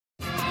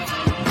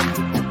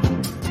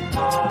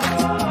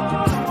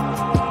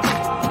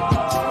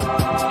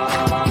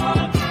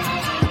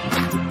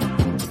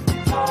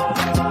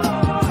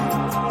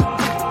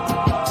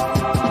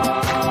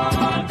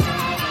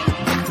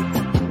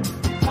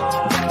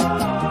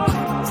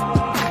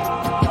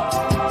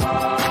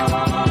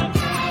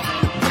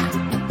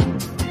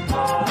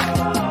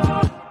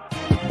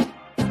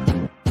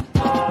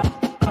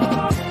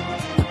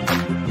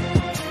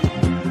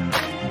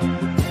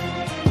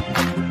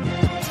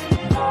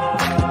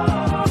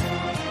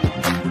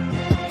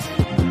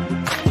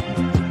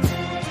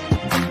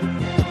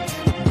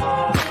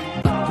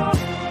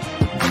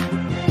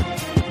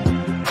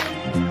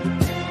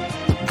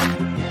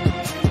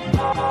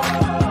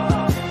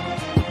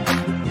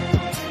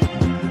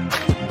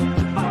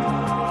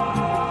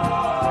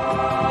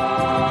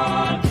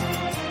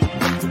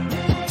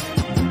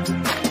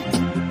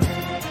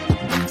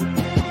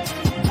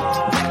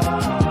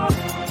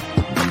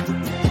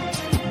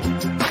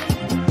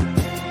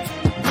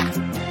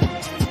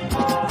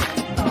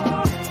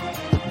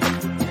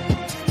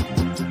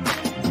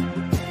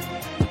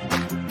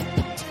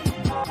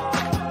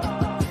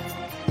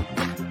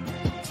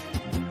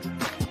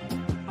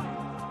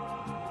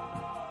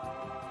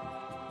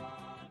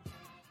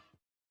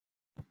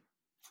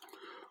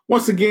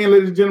Once again,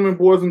 ladies and gentlemen,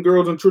 boys and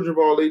girls, and children of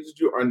all ages,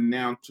 you are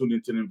now tuned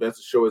into the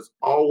Investor Show. As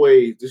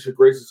always, this is your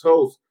gracious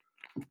host,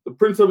 the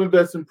Prince of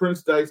Investing,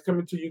 Prince Dykes,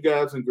 coming to you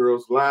guys and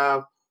girls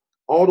live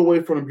all the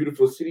way from the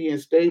beautiful city and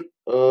state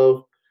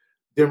of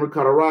Denver,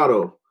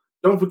 Colorado.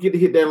 Don't forget to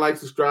hit that like,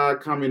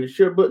 subscribe, comment, and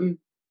share button.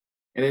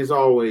 And as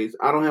always,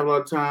 I don't have a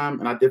lot of time,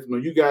 and I definitely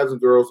know you guys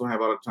and girls don't have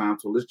a lot of time,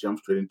 so let's jump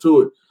straight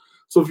into it.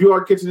 So if you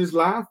are catching this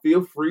live,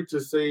 feel free to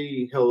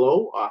say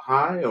hello or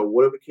hi or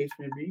whatever the case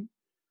may be.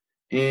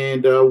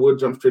 And we'll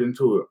jump straight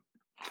into it.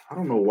 I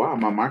don't know why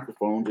my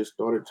microphone just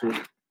started to.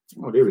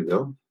 Oh, there we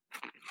go.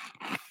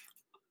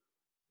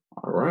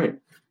 All right.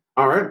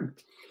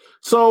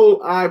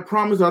 So I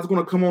promised I was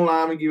going to come on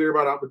live and give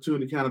everybody an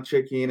opportunity to kind of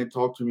check in and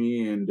talk to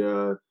me and,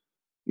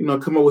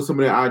 come up with some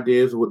of their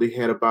ideas of what they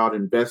had about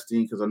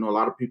investing. Because I know a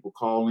lot of people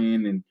call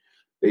in and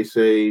they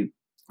say,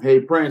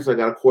 hey, Prince, I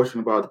got a question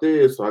about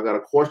this. Or I got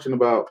a question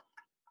about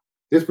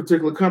this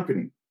particular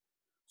company.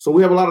 So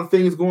we have a lot of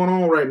things going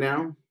on right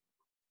now.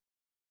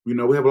 We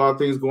have a lot of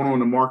things going on in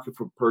the market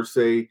per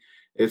se,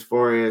 as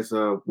far as,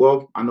 I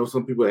know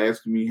some people are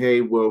asking me, hey,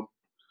 well,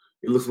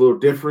 it looks a little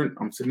different.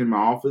 I'm sitting in my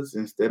office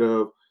instead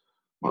of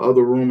my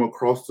other room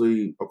across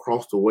the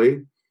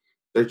way.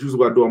 That's usually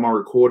where I do all my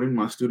recording,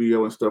 my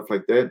studio and stuff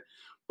like that.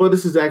 But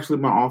this is actually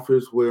my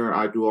office where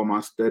I do all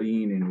my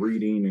studying and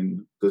reading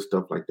and good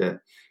stuff like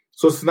that.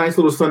 So it's a nice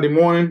little Sunday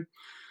morning.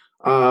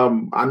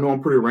 I know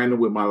I'm pretty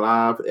random with my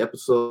live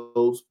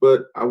episodes,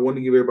 but I want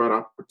to give everybody an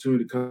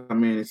opportunity to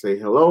come in and say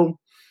hello,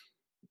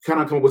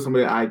 kind of come up with some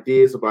of the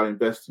ideas about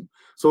investing.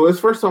 So let's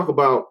first talk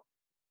about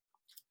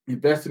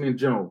investing in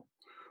general,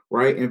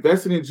 right?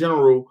 Investing in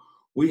general,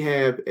 we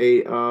have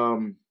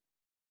the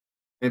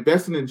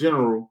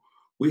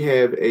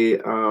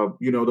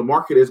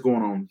market is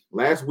going on.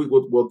 Last week,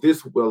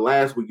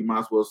 last week, you might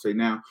as well say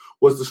now,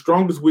 was the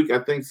strongest week, I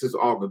think, since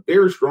August.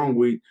 Very strong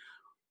week.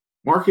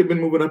 Market been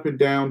moving up and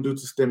down due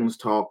to stimulus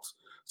talks.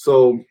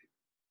 So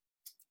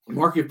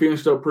market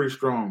finished up pretty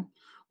strong.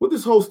 With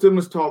this whole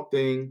stimulus talk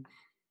thing,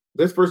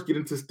 let's first get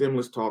into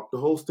stimulus talk. The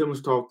whole stimulus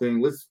talk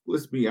thing, let's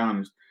be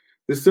honest.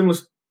 The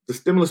stimulus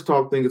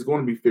talk thing is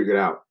going to be figured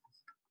out.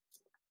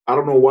 I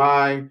don't know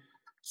why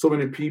so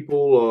many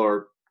people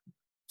are,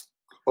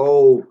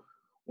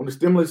 when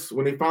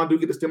they finally do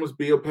get the stimulus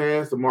bill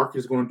passed, the market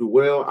is going to do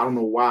well. I don't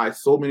know why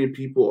so many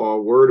people are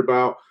worried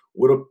about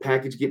will a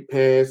package get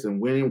passed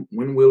and when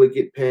will it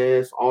get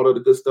passed, all of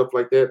the good stuff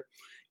like that.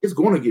 It's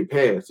going to get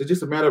passed. It's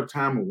just a matter of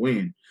time and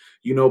when.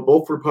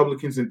 Both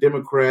Republicans and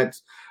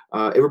Democrats,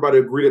 everybody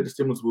agree that the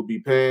stimulus will be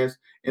passed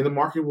and the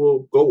market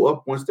will go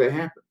up once that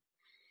happens.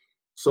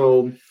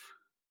 So,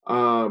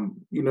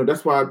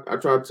 that's why I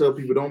try to tell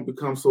people don't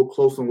become so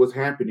close on what's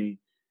happening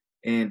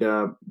and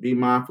be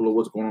mindful of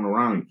what's going on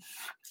around you.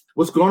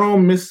 What's going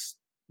on,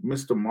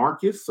 Mr.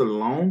 Marcus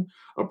Salone?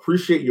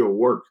 Appreciate your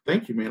work.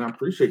 Thank you, man. I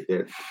appreciate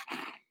that.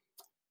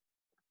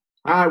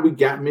 All right, we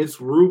got Miss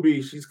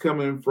Ruby. She's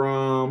coming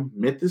from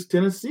Memphis,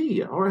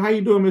 Tennessee. All right, how you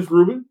doing, Miss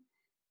Ruby?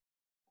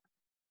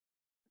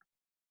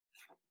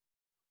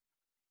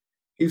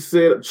 He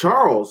said,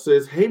 Charles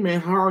says, hey,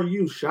 man, how are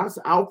you? Shots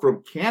out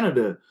from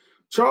Canada.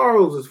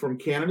 Charles is from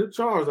Canada.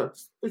 Charles, I think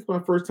it's my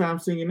first time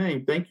seeing your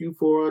name. Thank you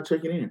for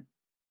checking in.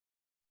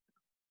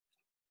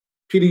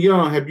 Peter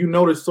Young, have you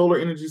noticed solar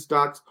energy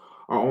stocks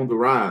are on the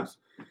rise?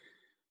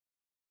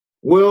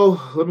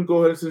 Well, let me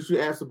go ahead, since you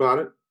asked about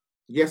it.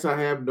 Yes, I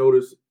have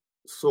noticed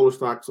solar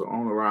stocks are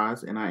on the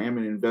rise, and I am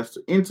an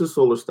investor into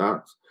solar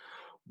stocks.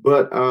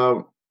 But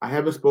I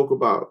haven't spoke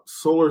about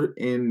solar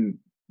in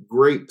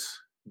great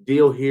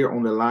deal here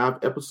on the live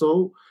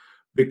episode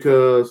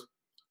because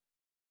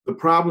the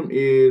problem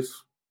with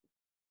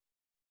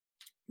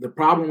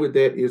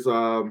the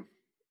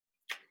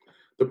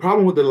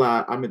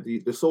live. I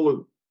mean the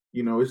solar.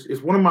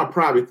 It's one of my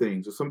private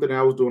things. It's something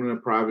I was doing in a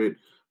private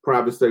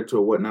sector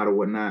or whatnot,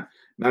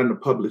 not in a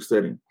public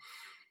setting.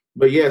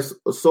 But yes,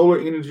 solar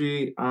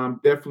energy,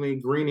 definitely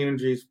green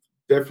energy is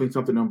definitely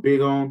something I'm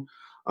big on.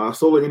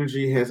 Solar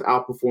energy has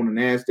outperformed the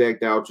NASDAQ,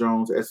 Dow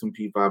Jones,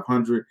 S&P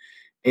 500,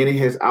 and it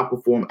has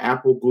outperformed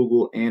Apple,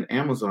 Google, and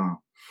Amazon.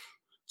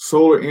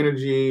 Solar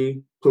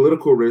energy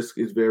political risk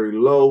is very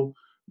low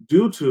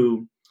due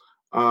to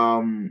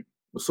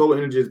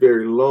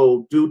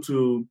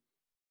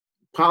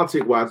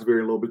politic-wise,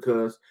 very low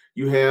because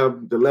you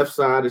have the left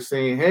side is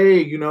saying,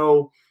 hey,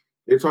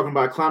 they're talking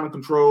about climate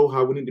control,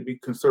 how we need to be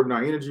conserving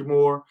our energy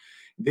more.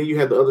 Then you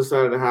have the other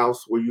side of the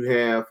house where you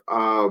have,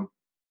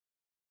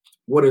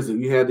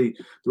 You have the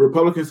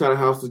Republican side of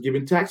the house is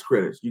giving tax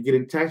credits. You're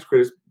getting tax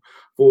credits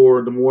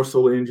for the more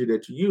solar energy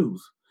that you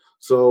use.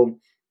 So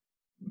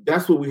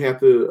that's what we have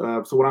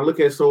to, so when I look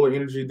at solar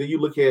energy, then you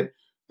look at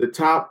the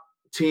top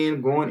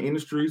 10 growing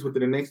industries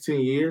within the next 10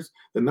 years,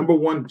 the number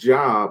one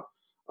job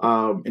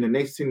in the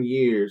next 10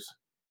 years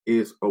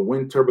is a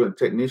wind turbine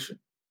technician.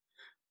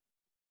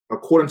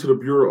 According to the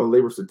Bureau of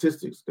Labor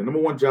Statistics, the number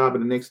one job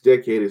in the next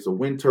decade is a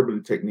wind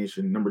turbine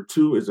technician. Number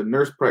two is a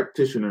nurse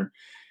practitioner.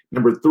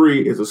 Number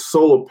three is a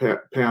solar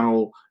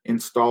panel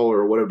installer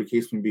or whatever the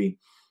case may be.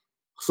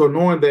 So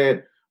knowing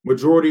that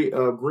Majority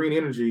of green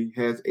energy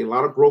has a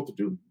lot of growth to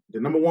do. The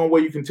number one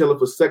way you can tell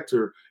if a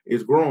sector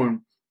is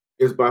growing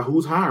is by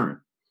who's hiring.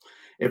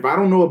 If I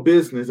don't know a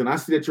business and I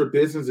see that your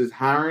business is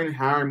hiring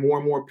more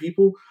and more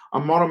people,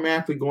 I'm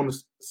automatically going to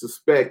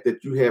suspect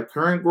that you have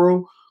current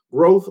growth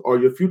or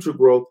your future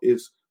growth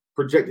is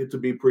projected to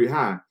be pretty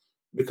high.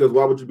 Because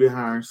why would you be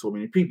hiring so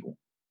many people,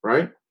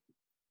 right?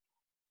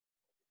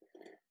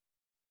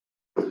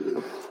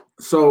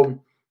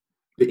 So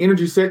the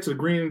energy sector, the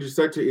green energy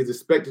sector, is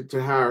expected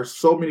to hire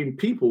so many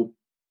people.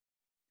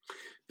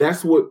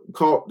 That's what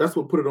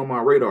put it on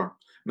my radar.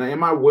 Now,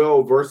 am I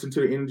well versed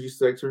into the energy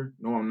sector?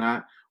 No, I'm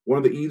not. One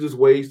of the easiest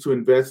ways to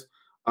invest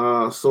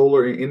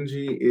solar and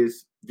energy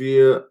is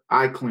via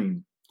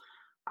iClean.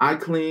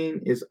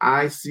 iClean is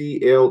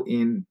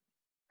ICLN.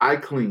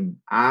 iClean,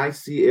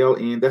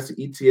 ICLN. That's the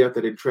ETF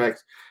that it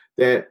tracks.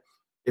 That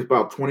is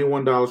about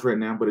 $21 right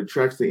now, but it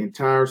tracks the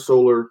entire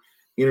solar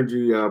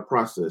energy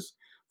process.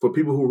 For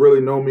people who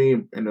really know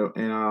me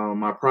and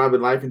my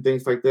private life and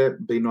things like that,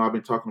 they know I've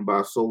been talking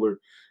about solar,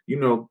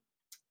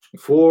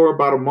 for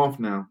about a month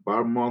now,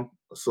 about a month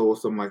or so or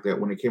something like that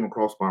when it came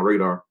across my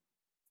radar.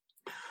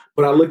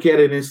 But I look at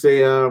it and say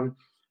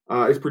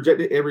it's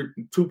projected every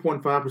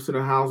 2.5%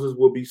 of houses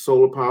will be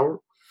solar powered.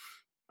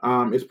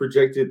 It's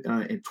projected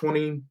in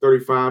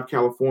 2035,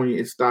 California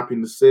is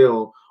stopping the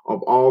sale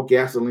of all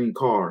gasoline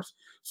cars.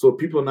 So if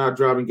people are not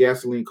driving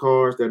gasoline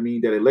cars, that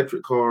means that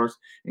electric cars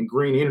and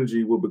green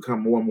energy will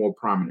become more and more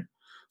prominent.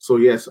 So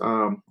yes,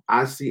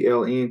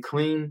 ICLN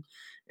clean,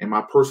 and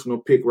my personal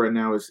pick right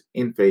now is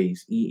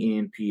Enphase,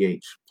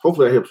 ENPH.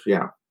 Hopefully that helps you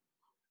out.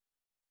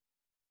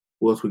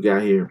 What else we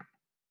got here?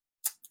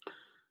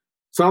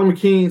 Solomon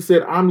King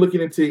said, I'm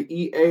looking into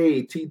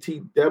EA,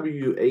 TTW,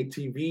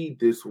 ATV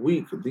this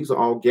week. These are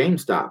all game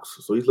stocks.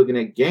 So he's looking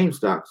at game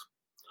stocks.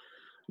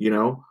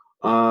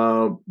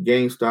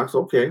 Game stocks,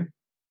 okay.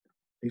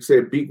 He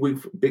said big week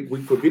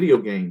for video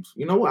games.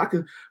 You know what?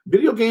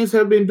 Video games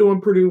have been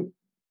doing pretty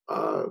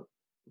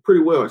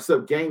well,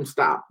 except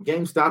GameStop.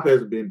 GameStop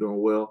hasn't been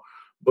doing well.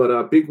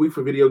 But big week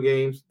for video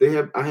games.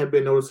 I have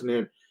been noticing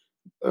that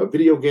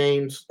video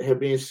games have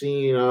been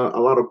seeing a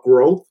lot of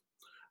growth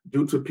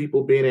due to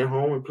people being at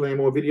home and playing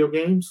more video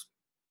games.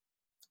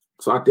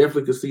 So I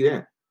definitely could see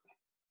that.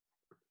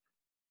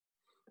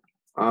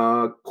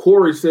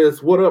 Corey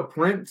says, what up,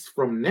 Prince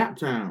from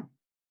Naptown?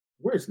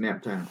 Where's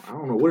Naptown? I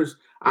don't know.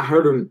 I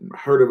heard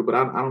of it, but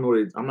I don't know what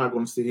it is. I'm not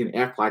going to sit here and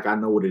act like I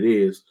know what it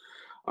is.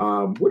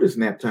 What is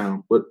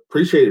Naptown? But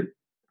appreciate it.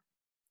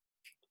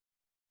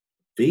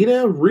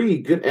 Vita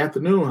Reed, good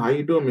afternoon. How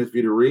you doing, Miss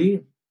Vita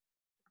Reed?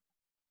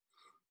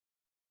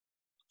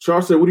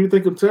 Charles said, what do you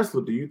think of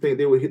Tesla? Do you think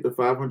they would hit the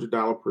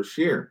 $500 per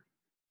share?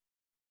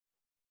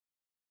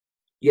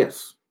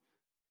 Yes.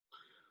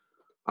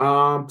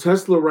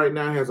 Tesla right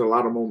now has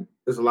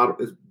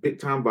it's big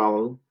time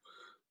volatile.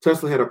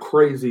 Tesla had a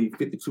crazy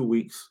 52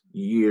 weeks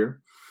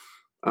year,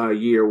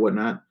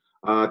 whatnot.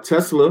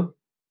 Tesla,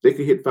 they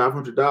could hit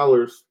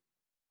 $500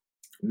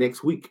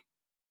 next week.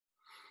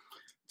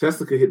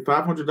 Tesla could hit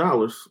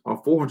 $500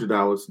 or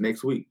 $400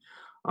 next week.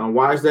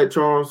 Why is that,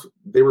 Charles?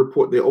 They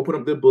open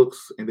up their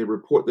books and they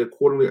report their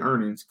quarterly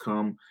earnings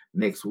come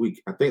next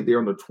week. I think they're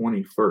on the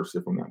 21st,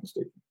 if I'm not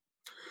mistaken.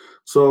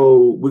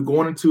 So we're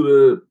going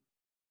into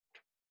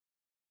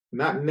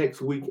not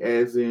next week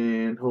as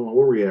in, hold on,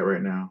 where are we at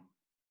right now?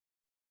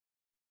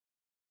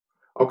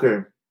 Okay.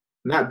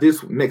 Not the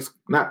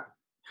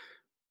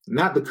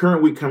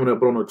current week coming up,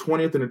 but on the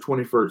 20th and the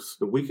 21st,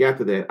 the week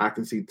after that, I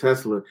can see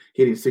Tesla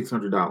hitting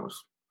 $600,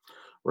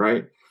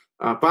 right?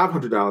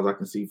 $500 I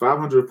can see,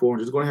 500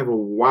 400. It's going to have a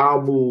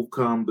wild move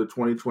come the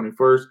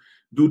 2021st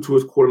due to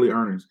its quarterly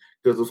earnings.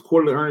 Because those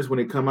quarterly earnings, when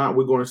they come out,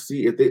 we're going to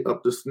see if they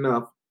up to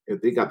snuff,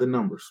 if they got the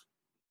numbers.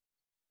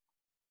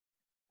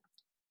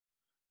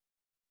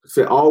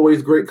 Say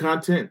always great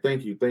content.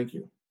 Thank you.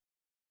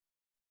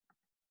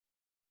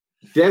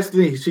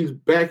 Destiny, she's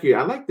back here.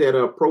 I like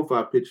that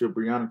profile picture of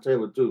Breonna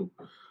Taylor too.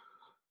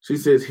 She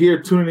says,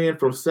 here tuning in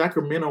from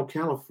Sacramento,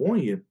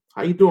 California.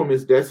 How you doing,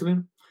 Miss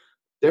Destiny?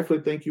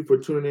 Definitely thank you for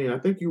tuning in. I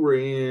think you were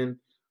in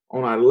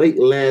on our late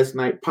last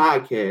night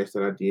podcast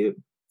that I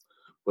did.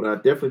 But I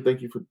definitely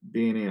thank you for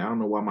being in. I don't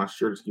know why my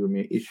shirt is giving me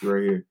an issue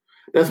right here.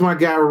 That's my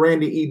guy,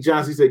 Randy E.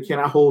 Johnson. He said, can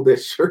I hold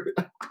that shirt?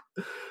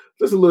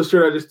 Just a little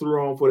shirt I just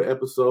threw on for the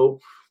episode.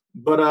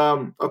 But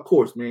of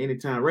course, man,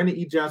 anytime.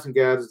 Randy E. Johnson,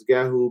 guys, is the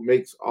guy who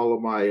makes all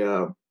of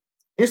my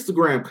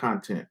Instagram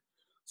content.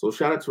 So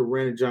shout out to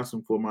Randy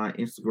Johnson for my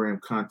Instagram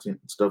content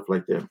and stuff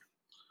like that.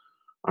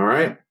 All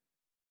right.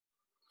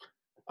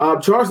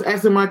 Charles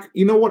asked him, Mike,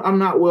 you know what? I'm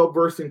not well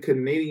versed in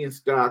Canadian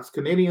stocks.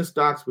 Canadian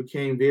stocks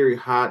became very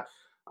hot.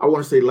 I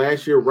want to say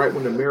last year, right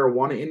when the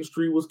marijuana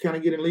industry was kind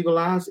of getting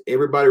legalized,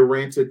 everybody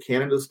ran to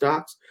Canada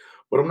stocks.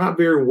 But I'm not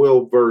very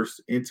well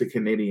versed into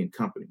Canadian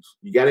companies.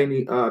 You got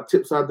any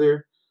tips out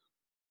there?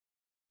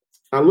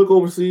 I look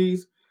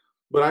overseas,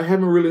 but I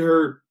haven't really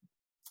heard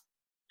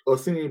or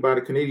seen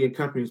anybody Canadian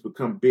companies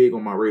become big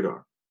on my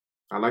radar.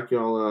 I like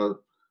y'all.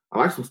 I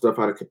like some stuff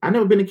out of. I've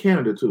never been to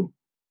Canada too.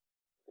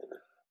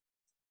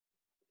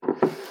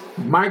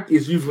 Mike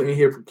is usually in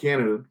here from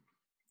Canada,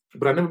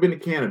 but I've never been to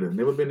Canada.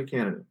 Never been to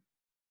Canada.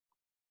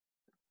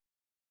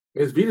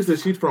 Ms. Vita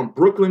says she's from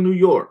Brooklyn, New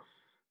York.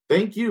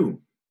 Thank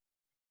you.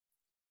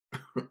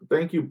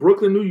 Thank you.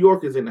 Brooklyn, New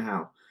York is in the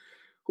house.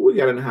 Who we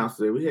got in the house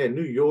today? We had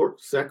New York,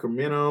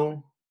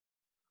 Sacramento,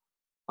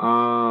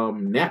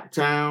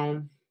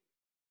 Naptown,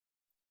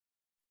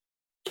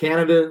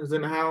 Canada is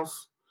in the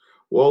house.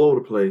 We're all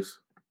over the place.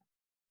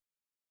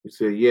 He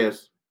said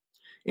yes.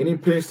 Any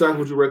penny stocks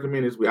would you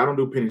recommend this week? I don't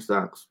do penny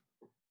stocks.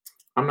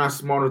 I'm not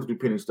smart enough to do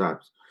penny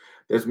stocks.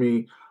 That's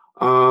me.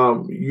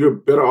 You're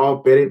better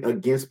off betting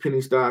against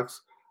penny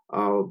stocks.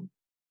 90%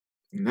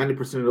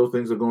 of those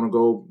things are going to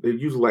go. They're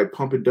usually like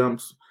pump and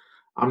dumps.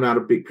 I'm not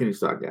a big penny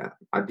stock guy.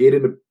 I did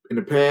in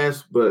the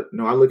past, but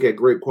no, I look at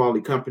great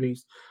quality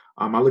companies.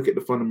 I look at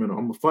the fundamental.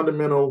 I'm a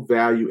fundamental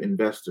value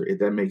investor, if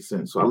that makes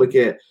sense. So I look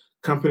at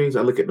companies.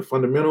 I look at the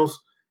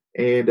fundamentals,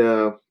 and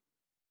I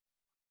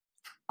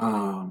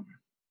don't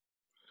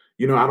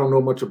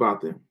know much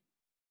about them,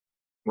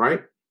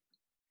 right?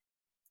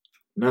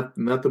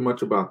 Nothing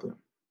much about them.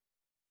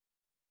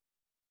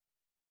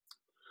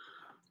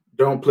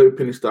 Don't play with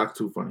penny stocks.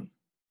 Too funny.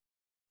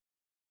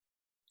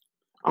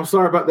 I'm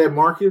sorry about that,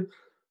 Marcus.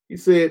 He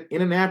said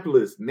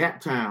Indianapolis,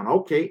 Naptown.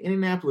 Okay,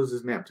 Indianapolis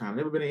is Naptown.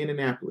 Never been to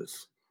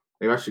Indianapolis.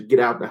 Maybe I should get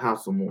out the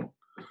house some more.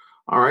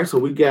 All right, so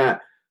we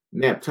got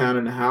Naptown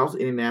in the house,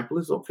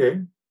 Indianapolis.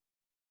 Okay.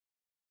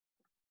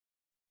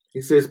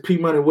 He says, P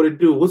Money, what it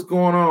do? What's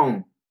going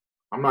on?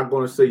 I'm not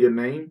going to say your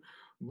name,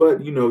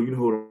 but you know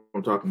what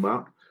I'm talking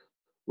about.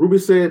 Ruby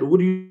said, what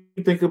do you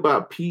think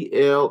about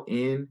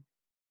PLNHF?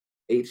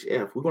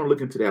 We're going to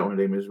look into that one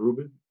today, Ms.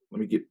 Ruby. Let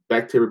me get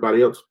back to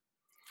everybody else.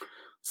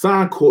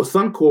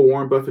 Suncor,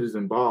 Warren Buffett is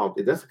involved.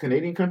 Is that a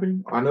Canadian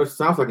company? I know it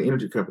sounds like an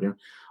energy company.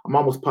 I'm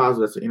almost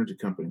positive that's an energy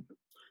company,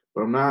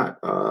 but I'm not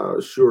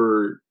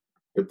sure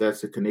if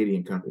that's a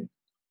Canadian company.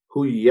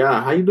 How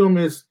you doing,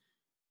 Miss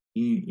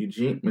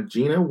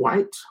Regina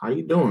White? How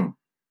you doing?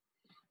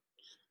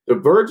 The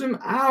Virgin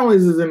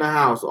Islands is in the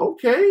house.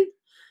 Okay.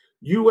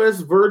 U.S.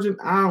 Virgin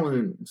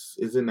Islands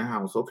is in the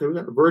house. Okay, we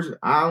got the Virgin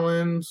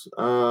Islands.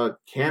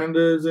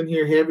 Canada is in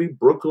here heavy.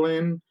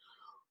 Brooklyn,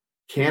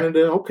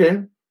 Canada.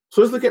 Okay.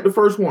 So let's look at the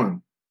first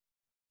one.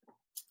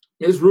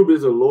 Ms. Ruby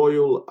is a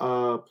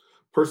loyal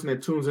person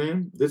that tunes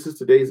in. This is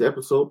today's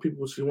episode.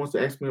 She wants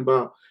to ask me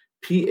about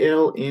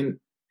PLNHF.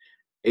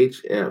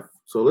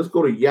 So let's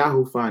go to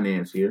Yahoo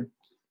Finance here.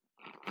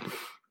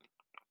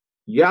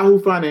 Yahoo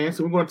Finance,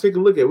 and we're going to take a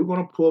look at it. We're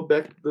going to pull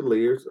back the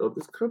layers of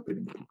this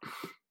company.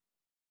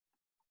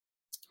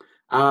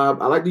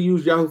 I like to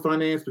use Yahoo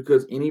Finance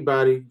because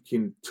anybody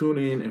can tune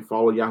in and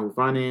follow Yahoo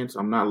Finance.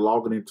 I'm not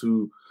logging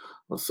into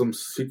some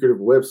secretive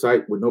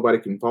website where nobody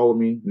can follow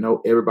me.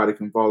 No, everybody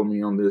can follow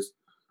me on this.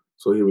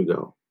 So here we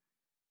go.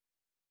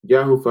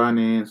 Yahoo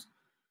Finance,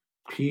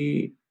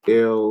 PLNF.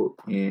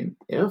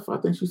 I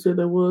think she said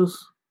that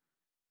was.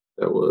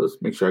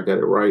 Make sure I got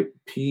it right.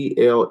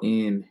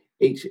 PLNHF.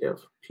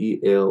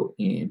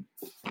 PLNHF.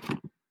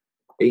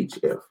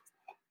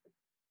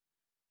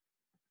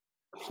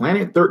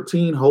 Planet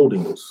 13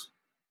 Holdings.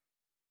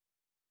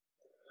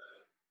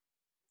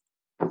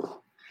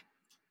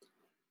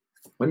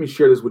 Let me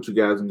share this with you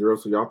guys and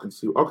girls so y'all can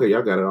see. Okay,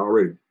 y'all got it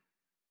already.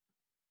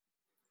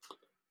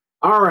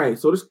 All right,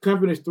 so this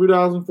company is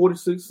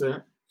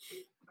 $3.46.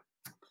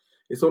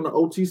 It's on the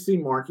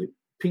OTC market,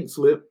 pink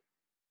slip.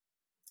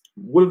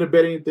 Willing to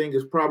bet anything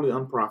is probably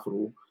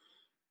unprofitable,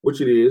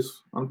 which it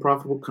is.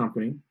 Unprofitable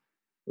company.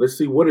 Let's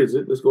see, what is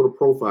it? Let's go to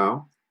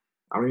profile.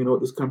 I don't even know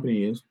what this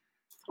company is.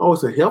 Oh,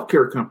 it's a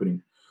healthcare company.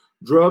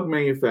 Drug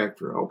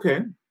manufacturer.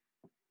 Okay.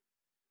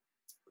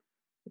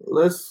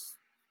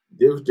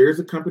 There's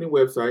a company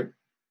website.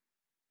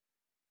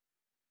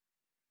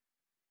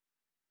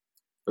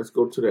 Let's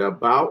go to the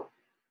about.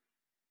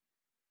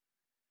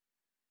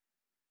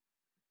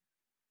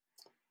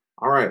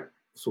 All right.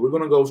 So we're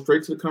going to go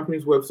straight to the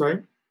company's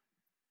website.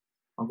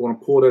 I'm going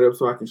to pull that up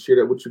so I can share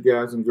that with you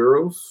guys and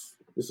girls.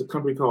 This is a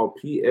company called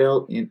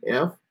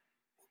PLNF.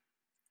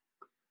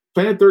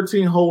 Planet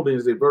 13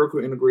 Holdings is a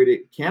vertical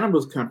integrated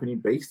cannabis company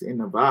based in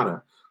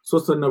Nevada. So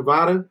it's a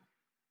Nevada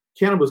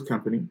cannabis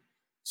company.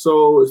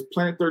 So it's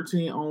Planet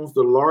 13 owns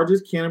the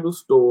largest cannabis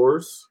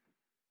stores,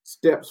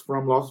 steps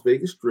from Las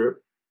Vegas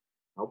Strip.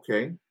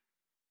 Okay.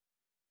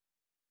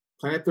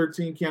 Planet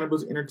 13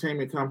 Cannabis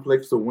Entertainment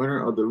Complex, the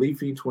winner of the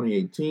Leafy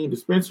 2018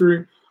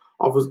 dispensary,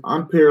 offers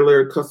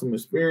unparalleled customer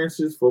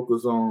experiences,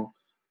 focus on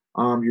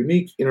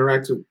unique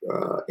interactive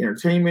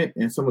entertainment,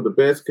 and some of the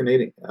best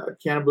Canadian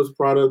cannabis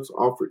products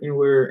offered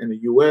anywhere in the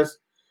U.S.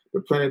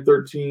 The Planet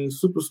 13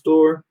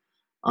 Superstore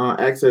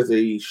acts as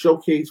a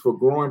showcase for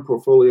growing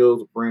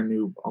portfolios of brand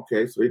new.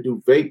 Okay, so they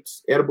do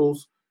vapes,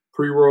 edibles,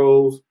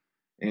 pre-rolls,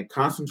 and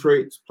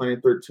concentrates.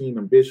 Planet 13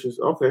 Ambitious.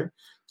 Okay,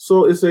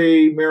 so it's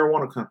a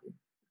marijuana company.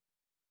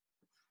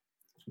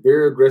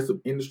 Very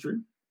aggressive industry.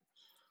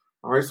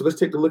 All right, so let's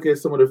take a look at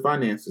some of the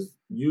finances.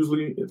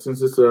 Usually,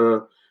 since it's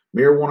a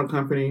marijuana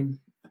company,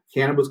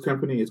 cannabis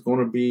company, it's going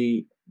to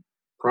be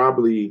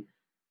probably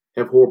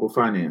have horrible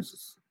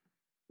finances.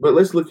 But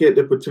let's look at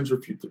the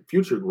potential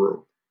future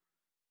growth.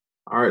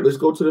 All right, let's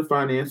go to the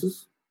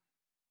finances.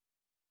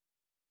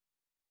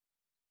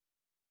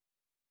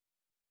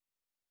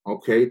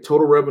 Okay,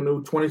 total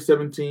revenue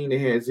 2017 they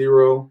had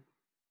zero.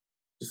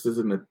 This is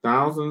in the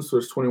thousands, so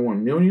it's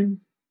 21 million.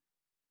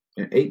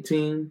 And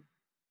 18,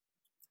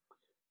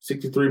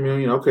 63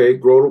 million. Okay,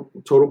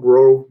 total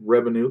growth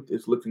revenue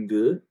is looking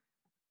good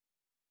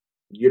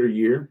year to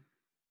year.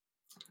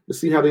 Let's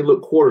see how they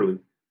look quarterly.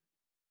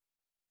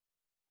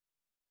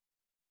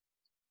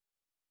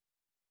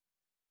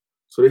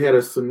 So they had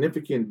a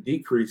significant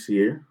decrease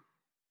here.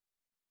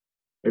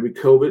 Maybe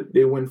COVID,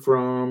 they went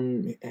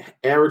from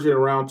averaging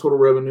around total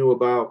revenue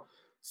about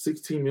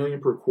 16 million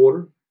per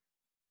quarter.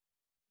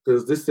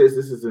 Because this says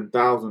this is in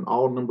thousands.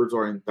 All numbers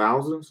are in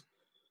thousands.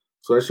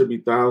 So that should be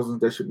thousands.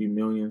 That should be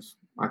millions.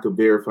 I could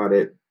verify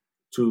that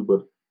too,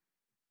 but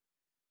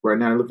right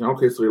now they're looking,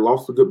 okay, so they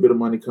lost a good bit of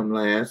money come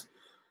last.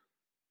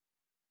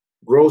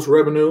 Gross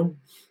revenue,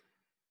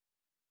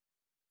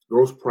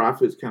 gross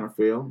profits kind of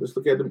fell. Let's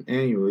look at them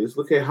annually. Let's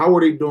look at how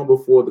were they doing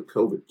before the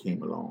COVID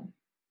came along.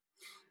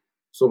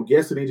 So I'm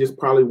guessing they just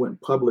probably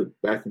went public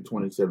back in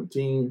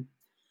 2017.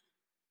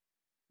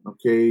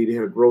 Okay, they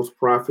had a gross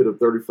profit of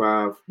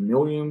 35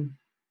 million.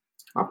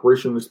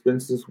 Operational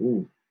expenses,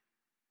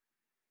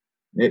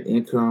 net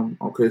income.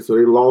 Okay, so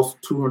they lost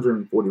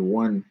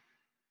 241.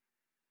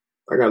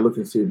 I gotta look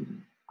and see.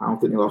 I don't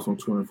think they lost on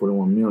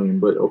 241 million,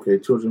 but okay,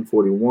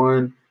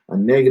 241, a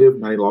negative.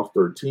 Now they lost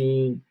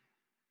 13.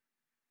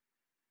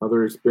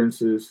 Other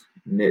expenses,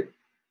 net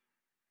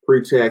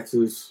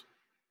pre-taxes,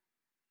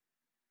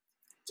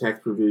 tax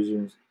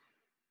provisions,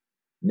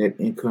 net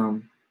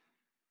income.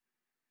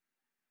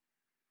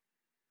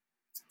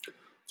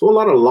 So a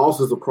lot of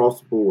losses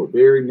across the board,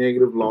 very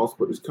negative loss,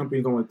 but this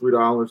company's only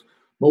 $3.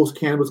 Most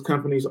cannabis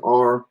companies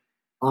are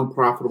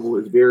unprofitable.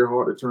 It's very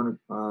hard to turn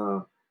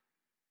a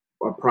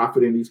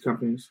profit in these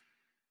companies.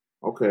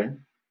 Okay.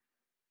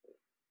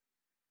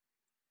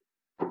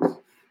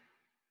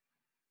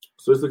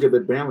 So let's look at the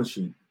balance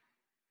sheet.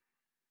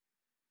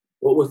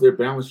 What was their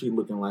balance sheet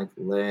looking like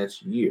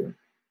last year?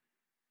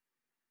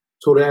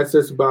 Total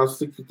assets about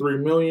 63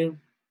 million.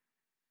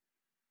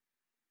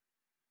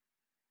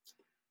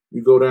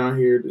 You go down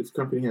here, this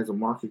company has a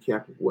market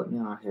cap of what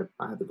now?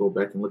 I have to go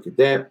back and look at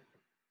that.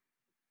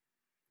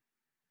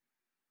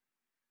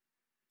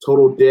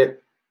 Total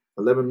debt,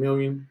 11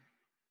 million.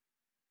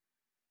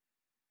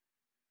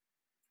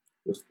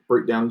 Let's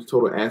break down these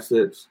total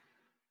assets.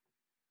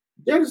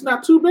 That is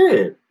not too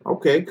bad.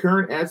 Okay,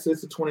 current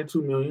assets are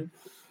 22 million.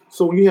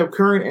 So when you have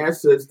current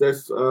assets,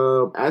 that's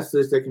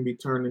assets that can be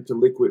turned into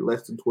liquid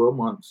less than 12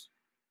 months.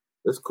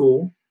 That's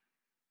cool.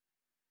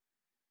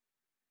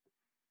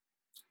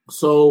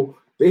 So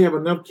they have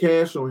enough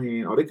cash on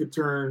hand, or they could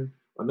turn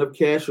enough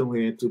cash on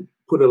hand to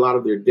put a lot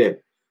of their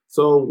debt.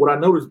 So what I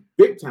noticed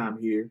big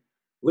time here,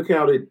 look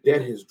how their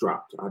debt has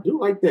dropped. I do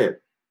like that.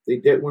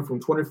 Their debt went from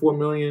 24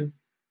 million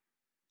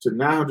to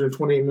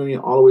 928 million,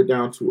 all the way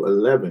down to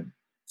 11.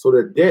 So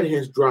their debt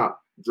has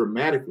dropped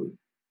dramatically,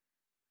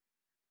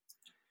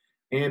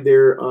 and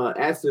their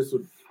assets,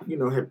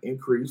 have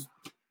increased.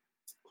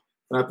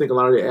 And I think a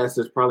lot of their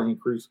assets probably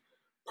increased,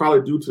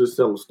 probably due to the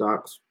sale of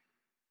stocks,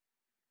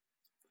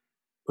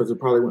 because it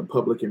probably went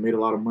public and made a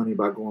lot of money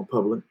by going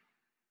public.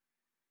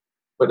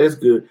 But that's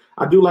good.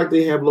 I do like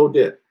they have low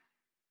debt,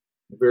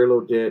 very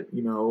low debt.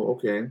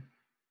 Okay,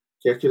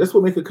 cash. That's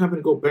what makes a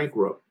company go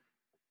bankrupt.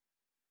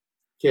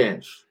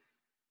 Cash.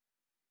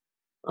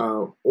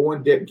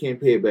 Owing debt and can't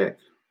pay it back.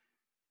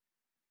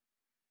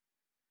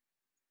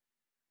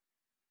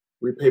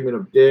 Repayment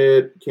of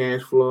debt,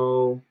 cash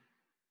flow.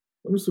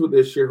 Let me see what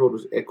their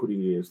shareholders'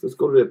 equity is. Let's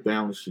go to their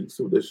balance sheet,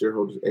 see what their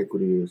shareholders'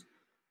 equity is.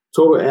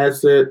 Total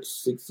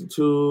assets,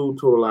 62.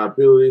 Total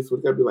liabilities, so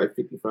it's got to be like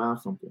 55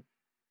 something.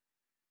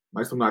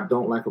 Like something I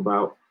don't like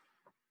about.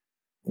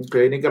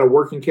 Okay, they got a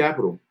working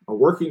capital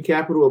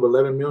of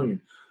 11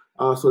 million.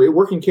 So their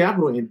working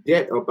capital and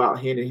debt are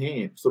about hand in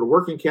hand. So the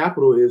working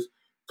capital is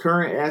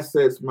current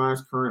assets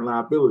minus current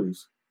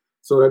liabilities.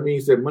 So that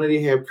means that money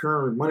they have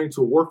current money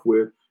to work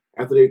with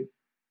after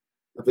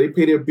they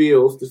pay their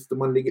bills, this is the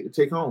money they get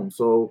to take home.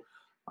 So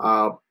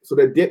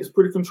their debt is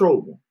pretty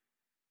controllable.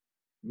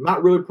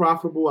 Not really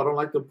profitable. I don't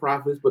like the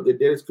profits, but their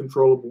debt is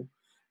controllable.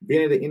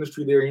 Being in the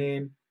industry they're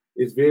in,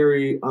 it's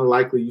very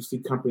unlikely you see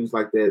companies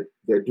like that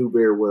do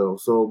very well.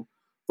 So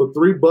for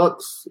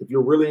 $3, if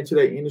you're really into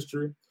that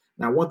industry,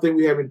 now one thing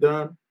we haven't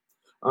done,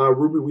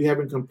 Ruby, we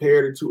haven't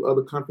compared it to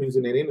other companies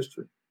in that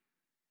industry.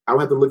 I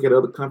would have to look at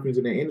other companies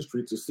in that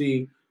industry to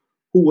see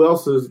who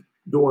else is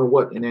doing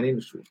what in that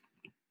industry,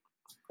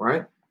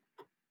 right?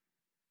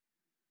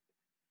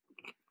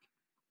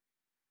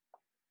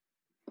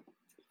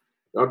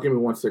 Y'all give me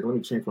 1 second. Let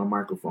me change my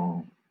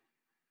microphone.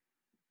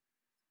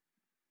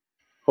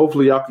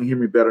 Hopefully y'all can hear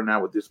me better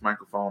now with this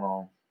microphone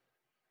on.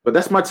 But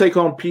that's my take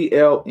on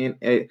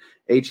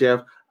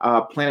PLNHF,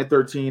 Planet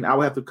 13. I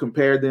would have to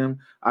compare them.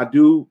 I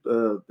do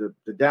the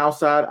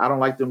downside. I don't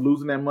like them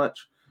losing that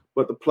much,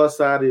 but the plus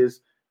side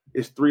is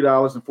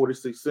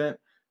 $3.46.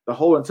 The the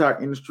whole entire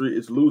industry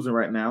is losing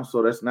right now,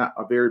 so that's not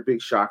a very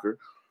big shocker.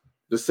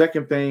 The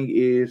second thing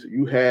is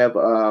you have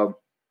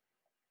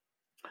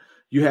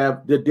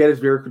their debt is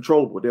very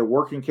controllable. Their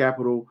working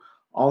capital,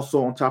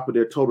 also on top of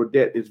their total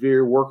debt, is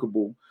very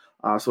workable.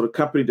 So the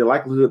company, the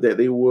likelihood that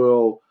they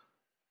will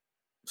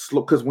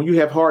slow, because when you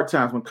have hard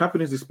times, when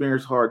companies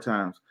experience hard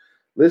times,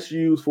 let's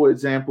use, for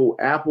example,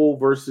 Apple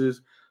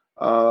versus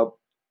uh,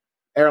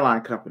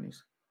 airline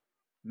companies.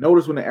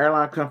 Notice when the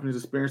airline companies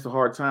experienced a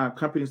hard time,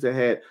 companies that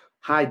had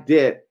high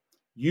debt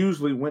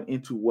usually went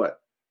into what?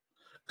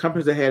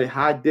 Companies that had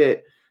high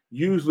debt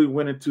usually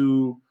went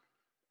into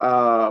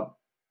uh,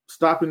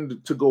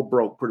 stopping to go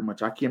broke, pretty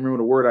much. I can't remember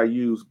the word I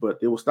used, but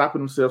they were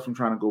stopping themselves from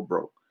trying to go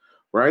broke,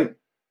 right?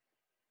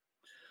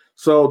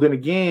 So then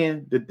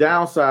again, the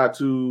downside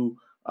to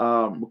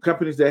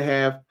companies that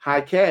have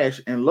high cash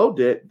and low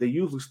debt, they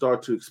usually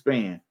start to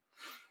expand.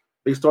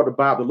 They start to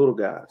buy up the little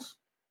guys.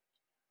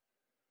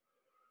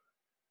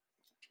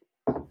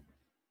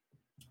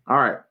 All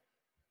right.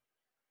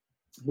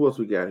 Who else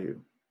we got here?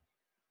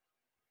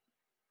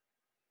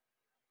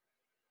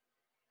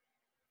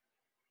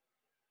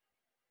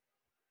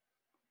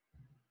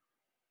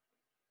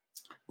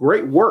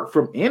 Great work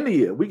from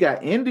India. We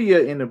got India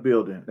in the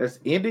building. That's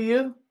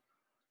India,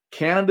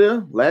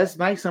 Canada. Last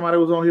night, somebody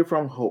was on here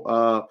from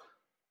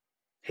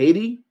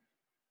Haiti.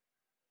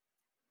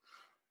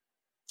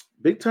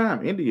 Big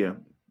time, India.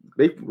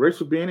 They race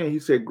for being in. He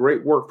said,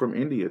 great work from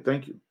India.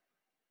 Thank you.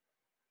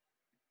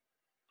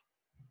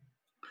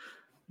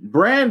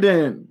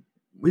 Brandon,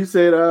 he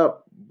said,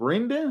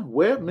 Brendan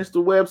Webb,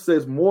 Mr. Webb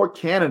says more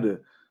Canada.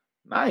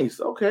 Nice.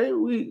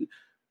 Okay.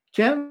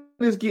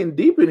 Canada's getting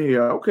deep in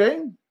here. Okay.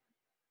 I'm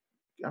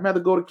gonna have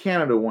to go to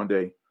Canada one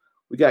day.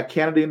 We got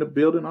Canada in the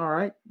building. All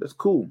right. That's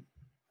cool.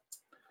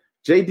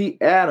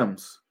 JD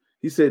Adams.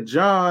 He said,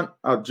 John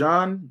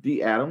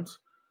D. Adams.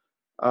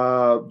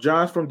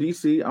 John's from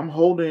DC. I'm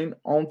holding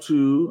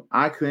onto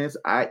Icon's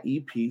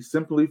IEP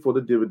simply for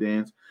the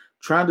dividends,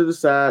 trying to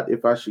decide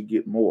if I should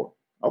get more.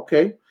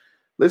 Okay,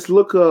 let's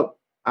look up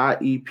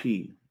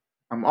IEP.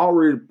 I'm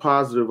already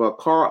positive.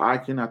 Carl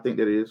Icahn, I think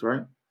that is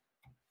right.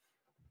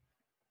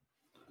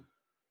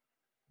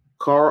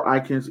 Carl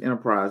Icahn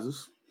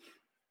Enterprises.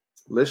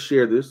 Let's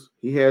share this.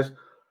 He has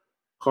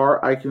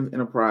Carl Icahn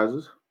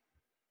Enterprises.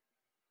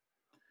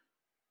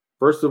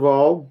 First of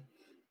all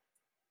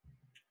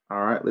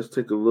right, let's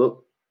take a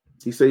look.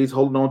 He says he's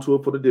holding on to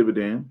it for the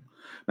dividend.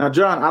 Now,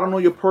 John, I don't know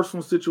your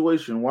personal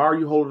situation. Why are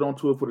you holding on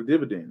to it for the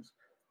dividends?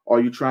 Are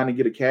you trying to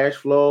get a cash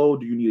flow?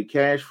 Do you need a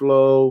cash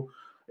flow?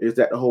 Is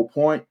that the whole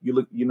point?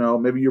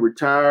 Maybe you're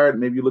retired,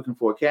 maybe you're looking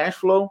for a cash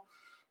flow,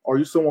 or are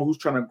you someone who's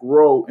trying to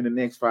grow in the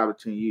next 5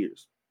 to 10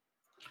 years?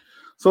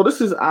 So this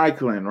is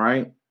Icahn,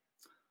 right?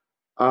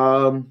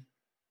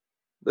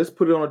 Let's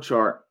put it on a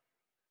chart.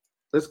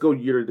 Let's go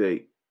year to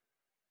date.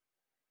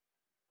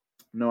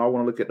 No, I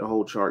want to look at the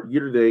whole chart.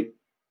 Year to date,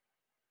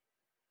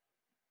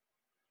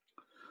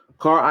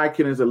 Carl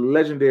Icahn is a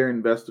legendary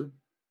investor.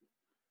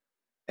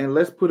 And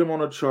let's put him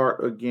on a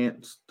chart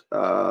against,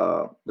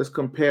 let's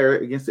compare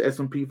it against the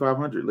S&P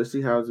 500. Let's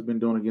see how it's been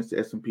doing against the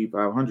S&P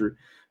 500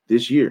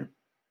 this year.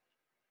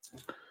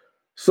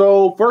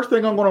 So first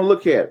thing I'm going to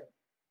look at,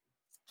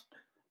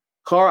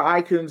 Carl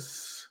Icahn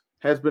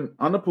has been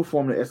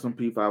underperforming the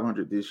S&P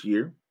 500 this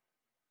year.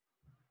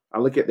 I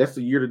look at, that's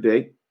the year to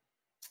date.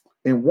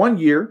 In 1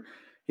 year,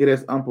 it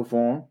has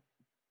underperformed.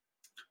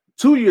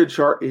 2-year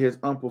chart, it has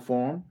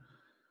underperformed.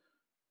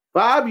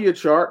 5-year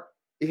chart,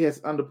 it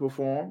has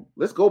underperformed.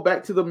 Let's go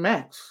back to the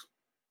max.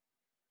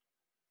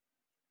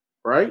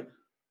 Right?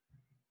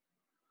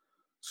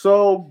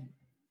 So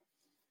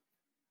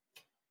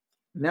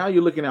now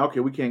you're looking at, okay,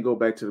 we can't go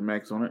back to the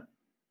max on it.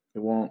 It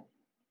won't.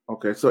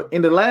 Okay, so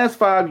in the last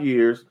 5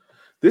 years,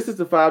 this is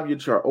the 5-year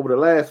chart. Over the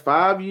last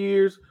 5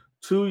 years,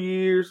 2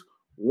 years,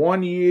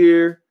 1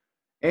 year,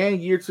 and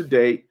year to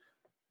date,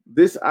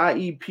 this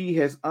IEP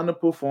has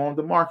underperformed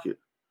the market.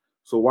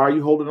 So why are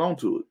you holding on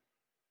to it?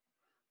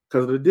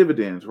 Because of the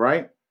dividends,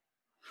 right?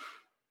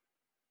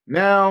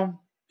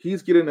 Now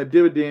he's getting a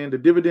dividend. The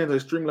dividends are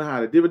extremely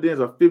high. The dividends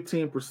are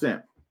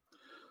 15%.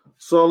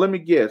 So let me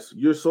guess,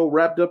 you're so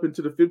wrapped up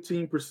into the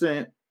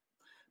 15%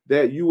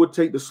 that you would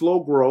take the slow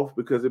growth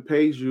because it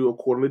pays you a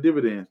quarterly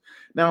dividend.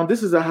 Now,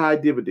 this is a high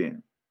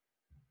dividend.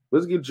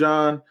 Let's give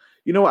John,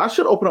 I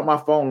should open up my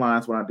phone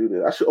lines when I do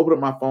this. I should open up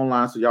my phone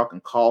lines so y'all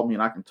can call me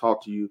and I can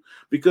talk to you.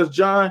 Because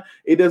John,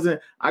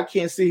 I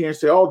can't sit here and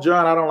say, oh,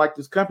 John, I don't like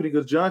this company,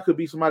 because John could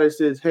be somebody that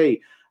says, hey,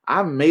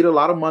 I made a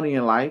lot of money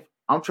in life.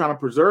 I'm trying to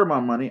preserve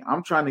my money.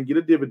 I'm trying to get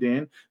a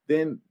dividend.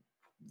 Then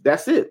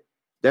that's it.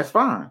 That's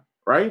fine,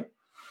 right?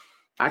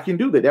 I can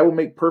do that. That would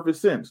make perfect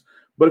sense.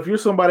 But if you're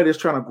somebody that's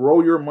trying to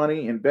grow your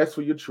money, invest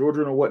for your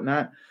children or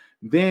whatnot,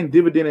 then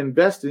dividend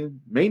investing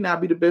may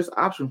not be the best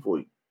option for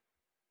you.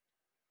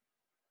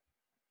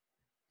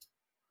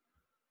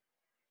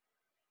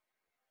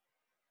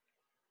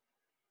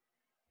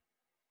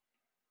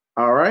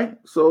 All right.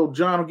 So,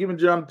 John, I'm giving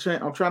John a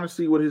chance. I'm trying to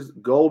see what his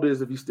goal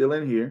is if he's still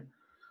in here.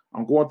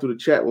 I'm going through the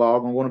chat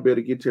log. I'm going to be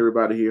able to get to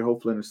everybody here,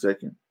 hopefully in a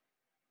second.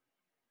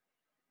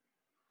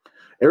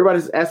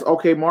 Everybody's asked,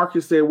 okay,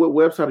 Marcus said, what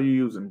website are you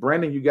using?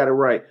 Brandon, you got it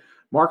right.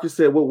 Marcus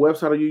said, what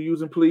website are you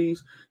using,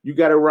 please? You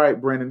got it right,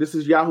 Brandon. This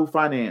is Yahoo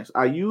Finance.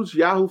 I use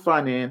Yahoo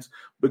Finance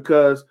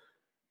because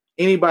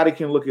anybody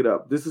can look it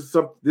up. This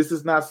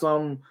is not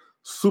some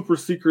super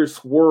secret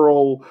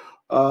swirl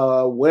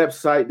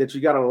website that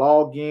you got to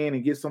log in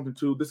and get something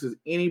to. This is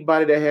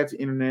anybody that has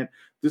the internet.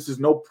 This is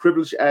no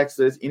privileged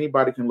access.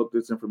 Anybody can look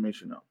this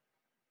information up.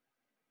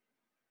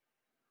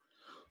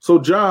 So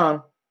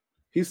John,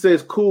 he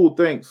says, cool,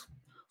 thanks.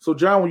 So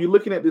John, when you're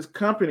looking at this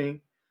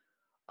company,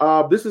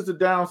 this is the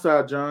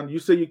downside, John. You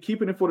say you're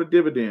keeping it for the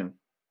dividend.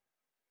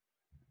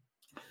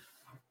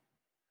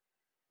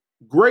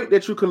 Great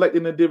that you're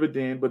collecting the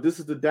dividend, but this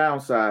is the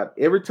downside.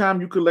 Every time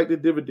you collect a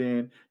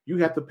dividend, you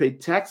have to pay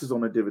taxes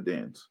on the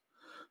dividends.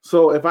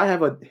 So if I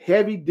have a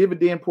heavy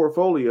dividend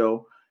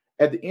portfolio,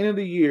 at the end of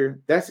the year,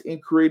 that's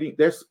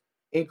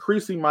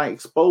increasing my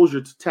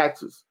exposure to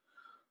taxes.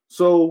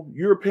 So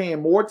you're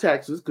paying more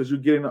taxes because you're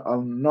getting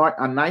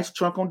a nice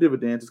chunk on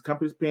dividends. This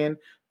company's paying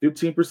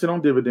 15%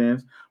 on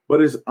dividends,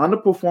 but it's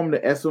underperforming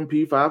the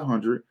S&P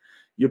 500.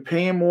 You're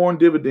paying more on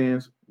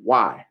dividends.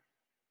 Why?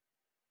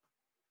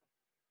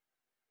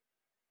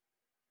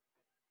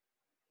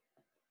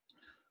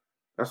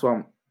 That's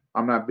why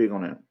I'm not big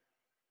on that.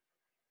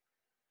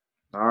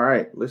 All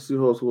right, let's see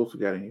who else we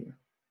got in here.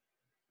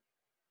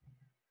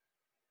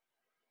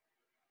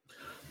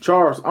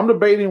 Charles, I'm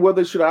debating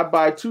whether should I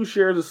buy 2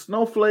 shares of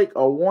Snowflake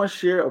or 1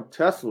 share of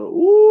Tesla.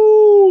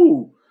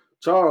 Ooh,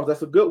 Charles,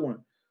 that's a good one.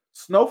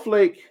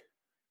 Snowflake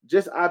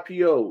just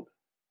IPO'd.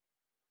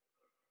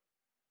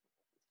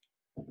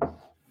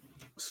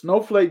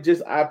 Snowflake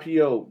just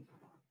IPO'd.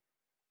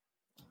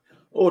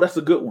 Oh, that's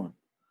a good one.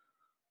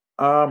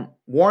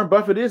 Warren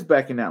Buffett is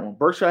backing that one.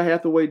 Berkshire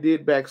Hathaway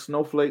did back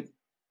Snowflake,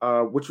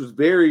 which was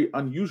very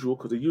unusual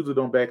because they usually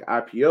don't back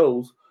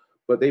IPOs,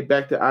 but they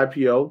backed the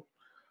IPO.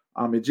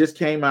 It just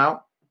came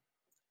out.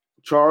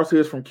 Charles here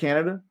is from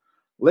Canada.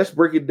 Let's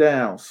break it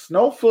down.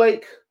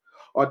 Snowflake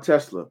or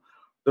Tesla?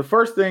 The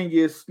first thing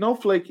is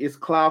Snowflake is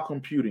cloud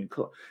computing.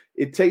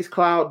 It takes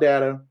cloud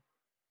data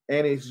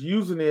and it's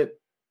using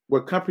it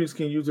where companies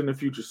can use it in the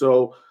future.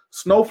 So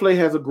Snowflake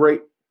has a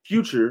great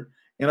future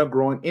in a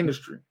growing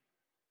industry.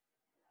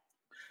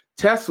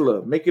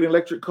 Tesla, making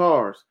electric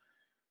cars.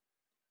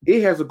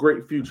 It has a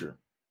great future.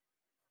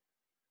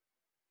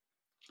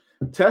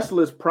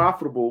 Tesla is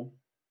profitable.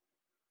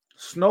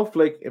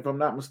 Snowflake, if I'm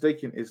not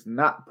mistaken, is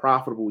not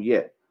profitable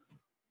yet.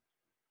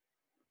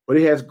 But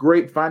it has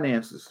great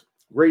finances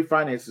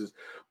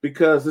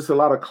because there's a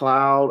lot of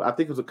cloud. I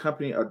think it was a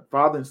company, a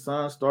father and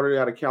son started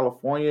out of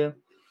California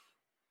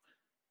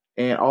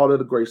and all of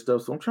the great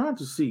stuff. So I'm trying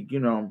to see,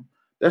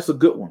 that's a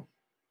good one.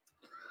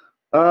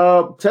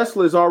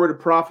 Tesla is already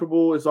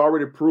profitable. It's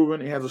already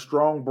proven. It has a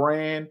strong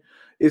brand.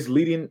 It's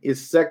leading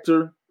its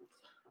sector.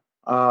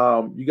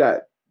 But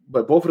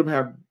both of them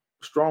have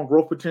strong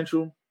growth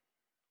potential.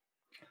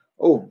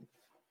 Oh,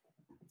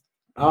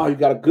 you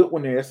got a good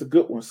one there. That's a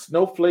good one.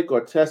 Snowflake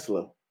or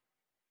Tesla?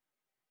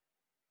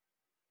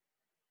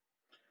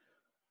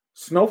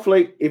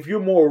 Snowflake, if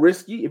you're more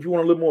risky, if you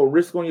want a little more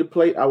risk on your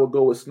plate, I would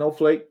go with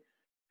Snowflake.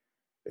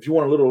 If you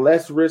want a little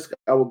less risk,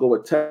 I would go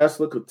with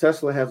Tesla because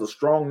Tesla has a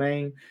strong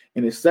name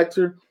in its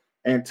sector,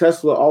 and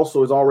Tesla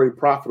also is already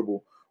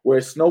profitable,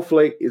 whereas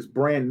Snowflake is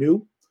brand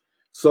new.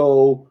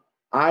 So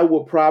I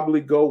would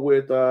probably go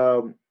with,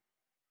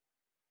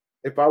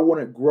 if I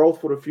wanted growth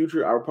for the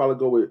future, I would probably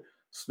go with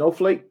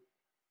Snowflake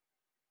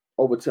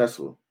over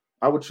Tesla.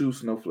 I would choose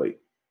Snowflake.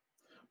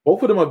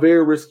 Both of them are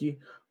very risky.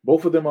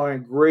 Both of them are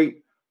in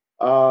great,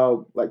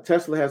 like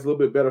Tesla has a little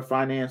bit better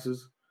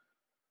finances.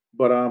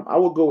 But I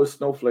will go with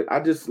Snowflake. I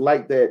just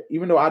like that.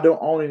 Even though I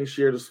don't own any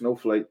shares of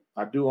Snowflake,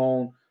 I do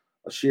own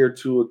a share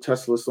to a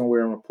Tesla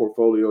somewhere in my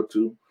portfolio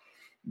too.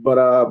 But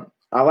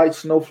I like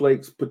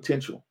Snowflake's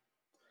potential.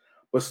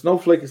 But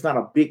Snowflake is not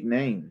a big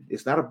name.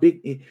 It's not a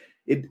big.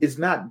 It's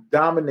not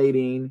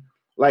dominating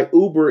like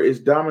Uber is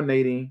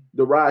dominating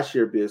the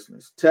rideshare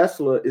business.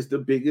 Tesla is the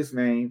biggest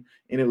name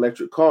in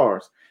electric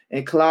cars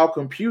and cloud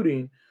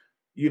computing.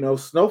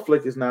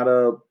 Snowflake is not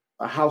a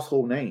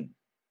household name,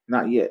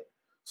 not yet.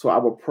 So I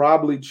would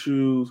probably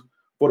choose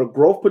for the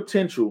growth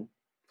potential.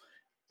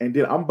 And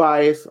then I'm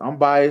biased.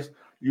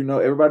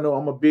 Everybody know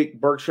I'm a big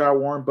Berkshire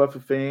Warren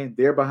Buffett fan.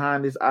 They're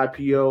behind this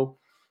IPO.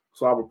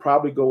 So I would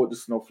probably go with the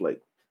Snowflake.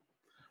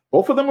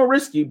 Both of them are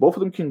risky. Both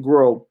of them can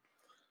grow.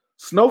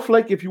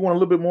 Snowflake, if you want a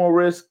little bit more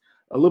risk,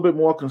 a little bit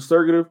more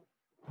conservative,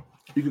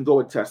 you can go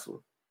with Tesla.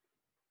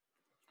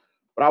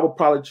 But I would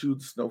probably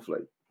choose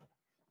Snowflake.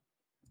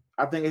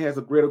 I think it has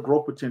a greater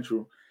growth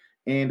potential.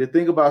 And the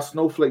thing about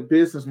Snowflake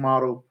business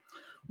model,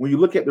 when you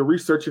look at the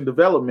research and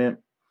development,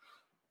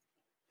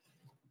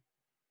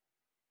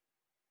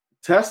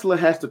 Tesla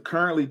has to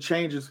currently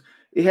change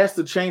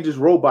its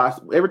robots.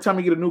 Every time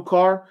you get a new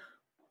car,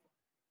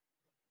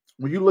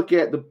 when you look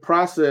at the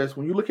process,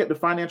 when you look at the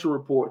financial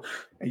report,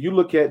 and you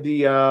look at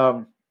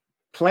the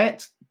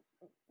plant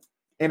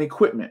and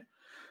equipment,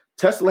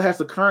 Tesla has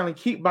to currently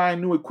keep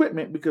buying new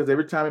equipment because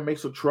every time it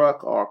makes a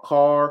truck or a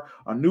car,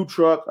 a new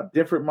truck, a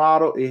different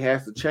model, it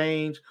has to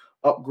change,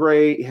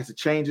 upgrade, it has to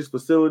change its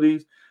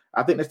facilities.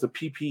 I think that's the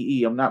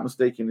PPE. I'm not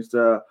mistaken. It's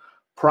the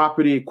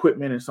property,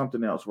 equipment, and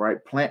something else,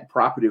 right? Plant,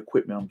 property,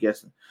 equipment, I'm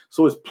guessing.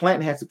 So its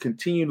plant has to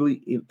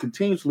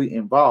continuously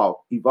evolve.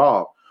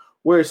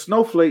 Whereas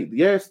Snowflake,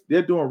 yes,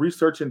 they're doing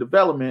research and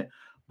development,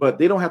 but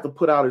they don't have to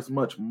put out as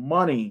much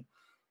money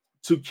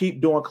to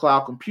keep doing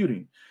cloud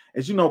computing.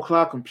 As you know,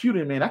 cloud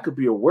computing, man, that could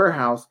be a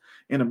warehouse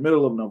in the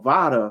middle of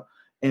Nevada,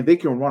 and they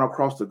can run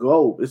across the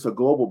globe. It's a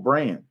global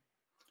brand.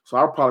 So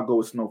I'll probably go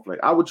with Snowflake.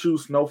 I would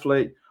choose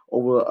Snowflake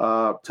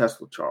over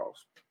Tesla,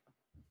 Charles.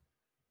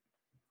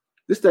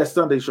 This is that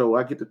Sunday show.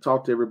 I get to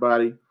talk to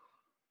everybody.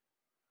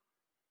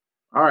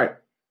 All right,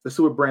 let's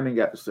see what Brandon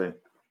got to say.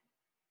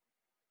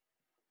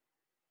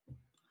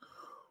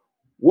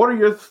 What are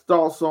your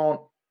thoughts on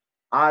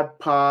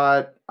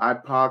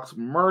iPod's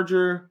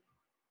merger?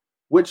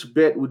 Which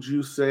bet would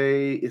you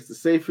say is the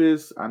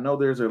safest? I know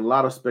there's a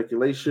lot of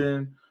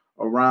speculation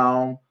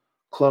around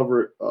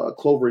Clover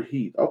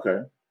Heath. Okay.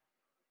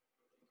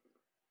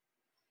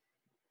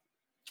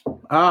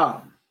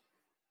 iPod.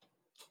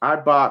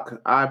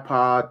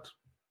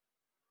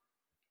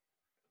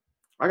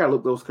 I gotta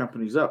look those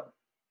companies up.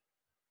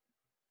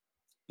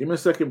 Give me a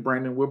second,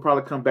 Brandon. We'll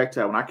probably come back to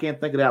that one. I can't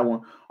think of that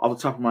one off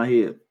the top of my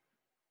head.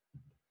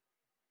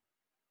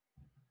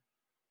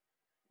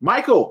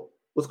 Michael,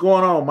 what's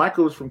going on?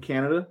 Michael is from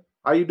Canada.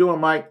 How you doing,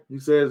 Mike? He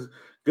says,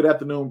 good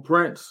afternoon,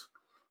 Prince.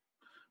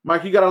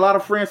 Mike, you got a lot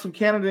of friends from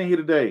Canada in here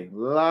today. A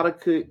lot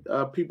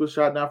of people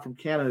shouting out from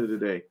Canada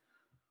today.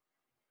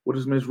 What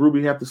does Ms.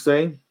 Ruby have to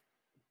say?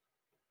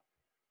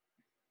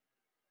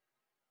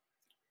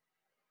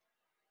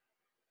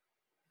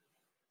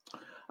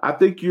 I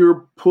think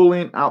you're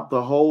pulling out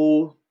the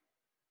whole.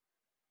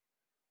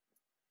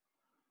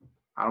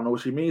 I don't know what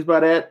she means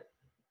by that.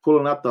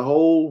 Pulling out the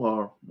whole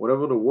or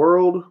whatever the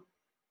world.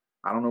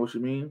 I don't know what she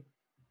means.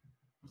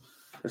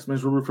 That's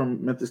Ms. Ruby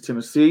from Memphis,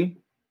 Tennessee.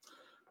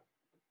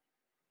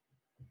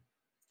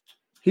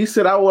 He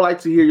said, I would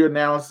like to hear your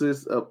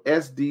analysis of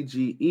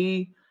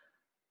SDGE.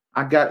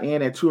 I got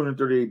in at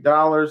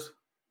 $238.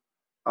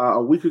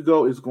 A week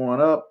ago, it's going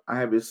up. I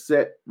have it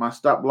set my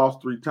stop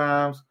loss 3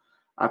 times.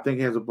 I think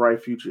it has a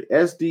bright future.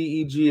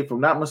 SDEG, if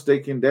I'm not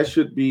mistaken, that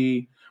should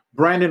be,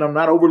 Brandon, I'm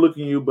not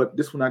overlooking you, but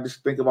this one I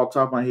just think about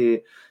top of my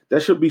head.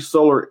 That should be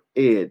Solar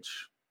Edge.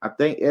 I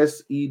think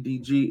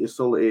SEDG is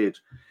Solar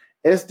Edge.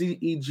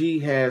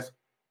 SDEG has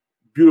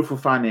beautiful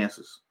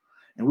finances.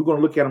 And we're going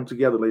to look at them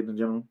together, ladies and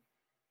gentlemen.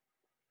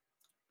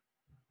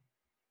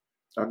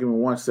 I'll give me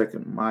 1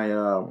 second.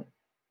 My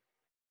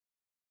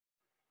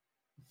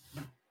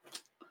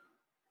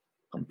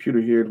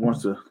computer here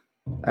wants to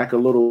act a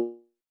little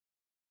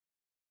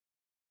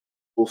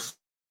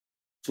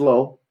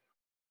slow.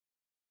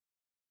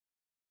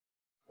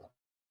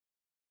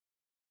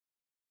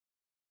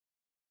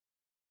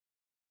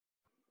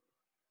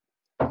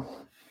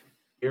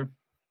 Here.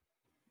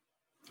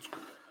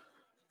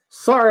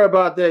 Sorry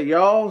about that,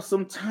 y'all.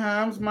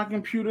 Sometimes my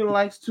computer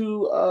likes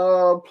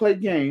to play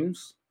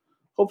games.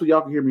 Hopefully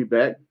y'all can hear me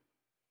back.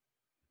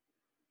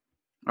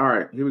 All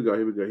right, here we go.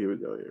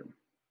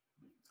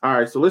 All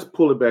right, so let's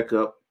pull it back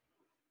up.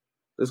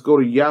 Let's go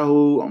to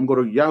Yahoo. I'm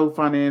going to Yahoo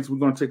Finance. We're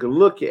going to take a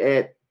look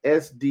at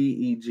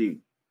SDEG.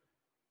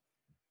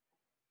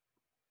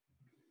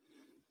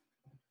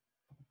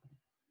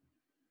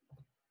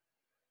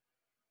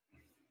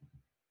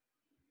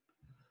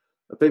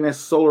 I think that's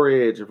Solar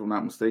Edge, if I'm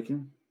not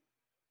mistaken.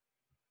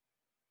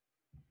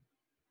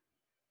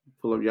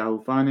 Pull up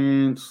Yahoo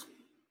Finance.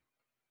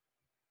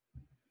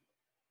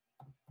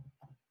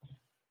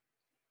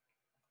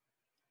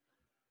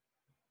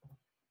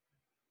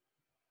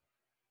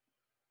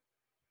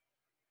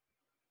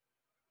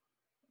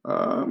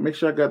 Make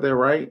sure I got that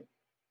right.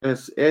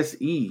 That's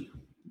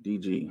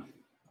SEDG.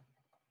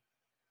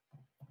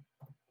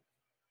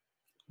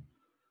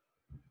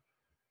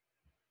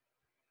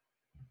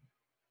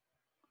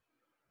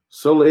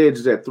 Solar Edge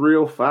is at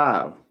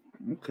 305.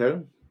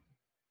 Okay.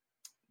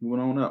 Moving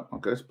on up.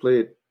 Okay, let's play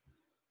it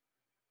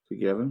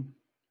together.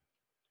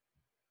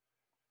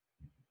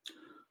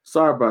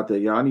 Sorry about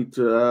that, y'all. I need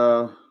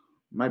to,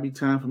 might be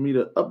time for me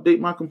to update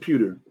my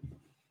computer.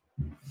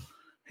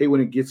 Hate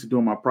when it gets to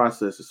doing my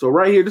processes. So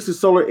right here, this is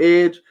Solar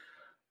Edge.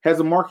 Has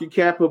a market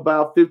cap of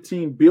about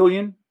 $15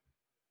 billion.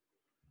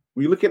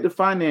 When you look at the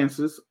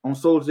finances on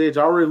Solar Edge,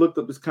 I already looked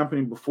up this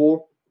company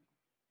before.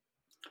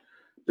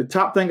 The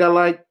top thing I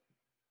like,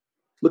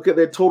 look at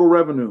their total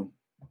revenue.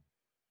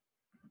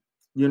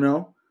 You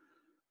know,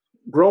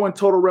 growing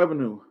total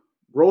revenue.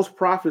 Gross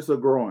profits are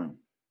growing.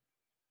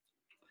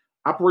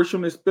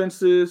 Operational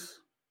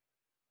expenses,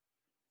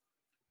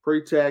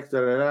 pre-tax,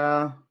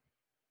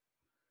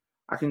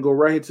 I can go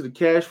right here to the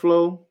cash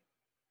flow.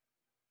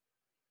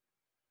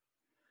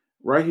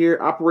 Right here,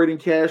 operating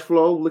cash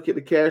flow. Look at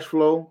the cash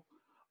flow.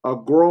 A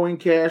growing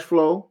cash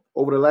flow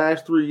over the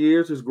last 3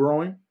 years is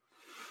growing.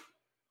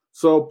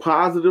 So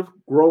positive,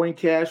 growing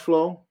cash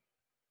flow.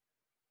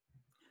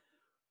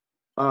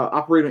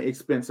 operating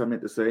expense, I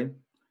meant to say.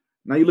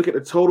 Now you look at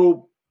the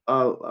total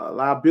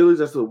liabilities,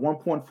 that's a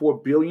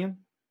 1.4 billion,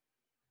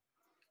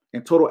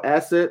 and total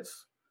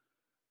assets,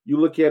 you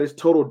look at his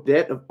total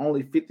debt of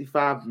only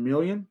 55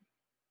 million.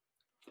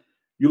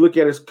 You look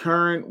at his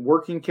current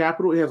working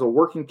capital, it has a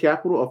working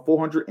capital of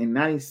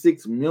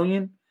 496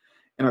 million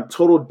and a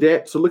total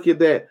debt. So look at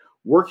that,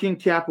 working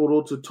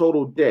capital to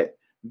total debt,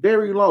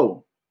 very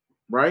low,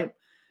 right?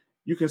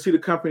 You can see the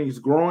company is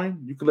growing.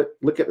 You can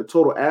look at the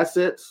total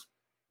assets.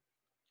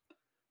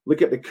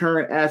 Look at the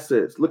current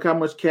assets. Look how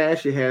much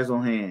cash it has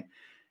on hand.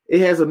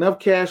 It has enough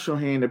cash on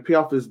hand to pay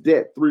off its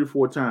debt 3 to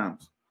 4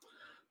 times.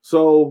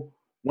 So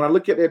when I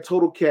look at that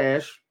total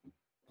cash,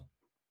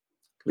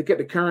 look at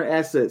the current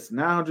assets,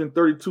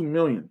 932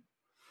 million.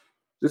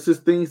 This is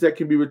things that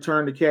can be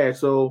returned to cash.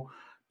 So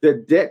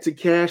the debt to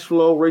cash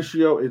flow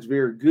ratio is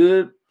very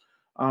good.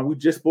 We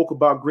just spoke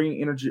about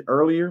green energy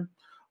earlier.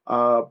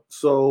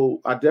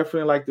 So I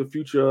definitely like the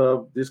future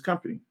of this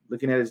company.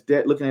 Looking at its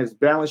debt, looking at its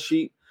balance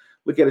sheet,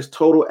 look at its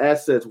total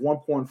assets,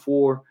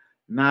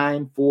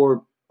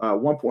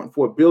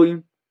 1.4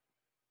 billion.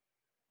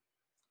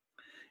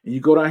 And you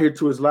go down here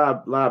to its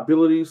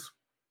liabilities,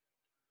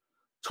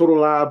 total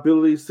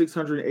liabilities,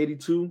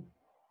 682.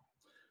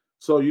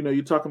 So,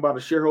 you're talking about a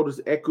shareholders'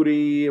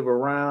 equity of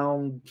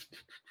around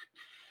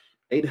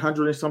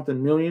 800 and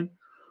something million.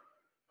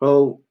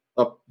 So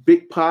a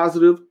big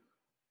positive,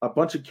 a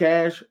bunch of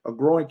cash, a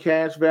growing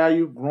cash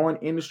value, growing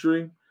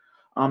industry.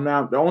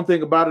 Now, the only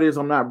thing about it is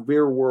I'm not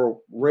very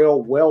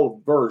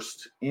well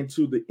versed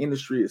into the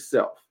industry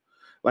itself.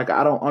 Like,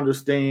 I don't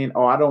understand,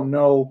 or I don't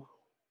know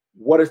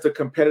what is the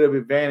competitive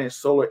advantage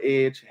Solar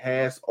Edge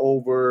has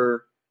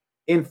over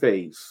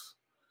Enphase,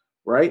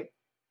 right?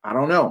 I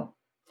don't know.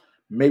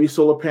 Maybe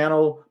solar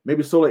panel,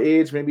 maybe Solar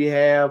Edge, maybe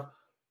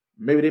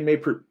they may,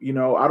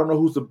 I don't know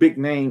who's the big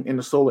name in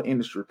the solar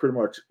industry, pretty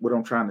much what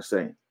I'm trying to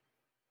say.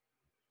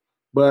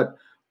 But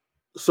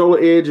Solar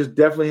Edge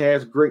definitely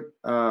has great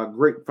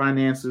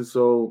finances,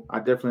 so I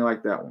definitely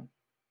like that one.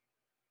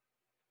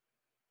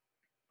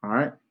 All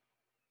right.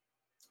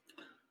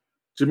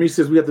 Jimmy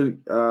says we have to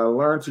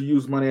learn to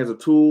use money as a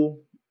tool.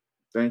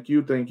 Thank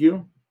you.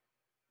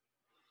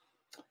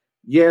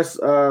 Yes,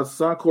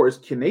 Suncor is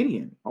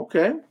Canadian.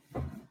 Okay.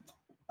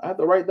 I have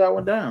to write that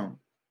one down.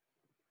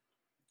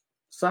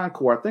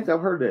 Suncor. I think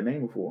I've heard that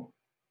name before.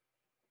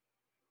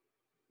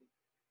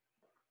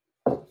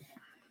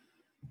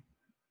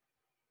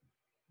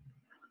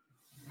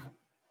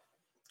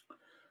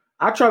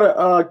 I try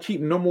to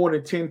keep no more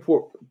than 10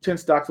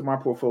 stocks in my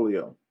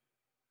portfolio.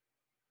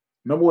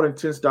 No more than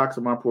 10 stocks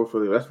in my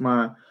portfolio. That's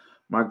my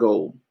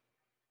goal.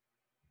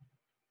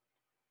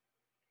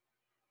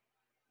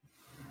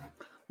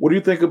 What do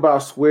you think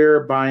about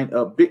Square buying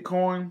up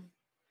Bitcoin?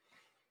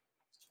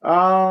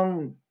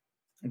 Bitcoin,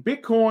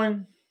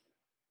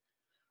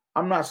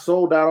 I'm not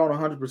sold out on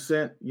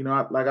 100%.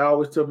 Like I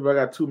always tell people, I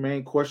got two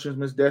main questions,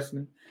 Miss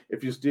Destiny.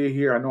 If you're still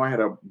here, I know I had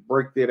a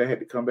break there that I had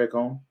to come back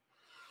on.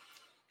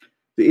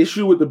 The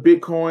issue with the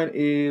Bitcoin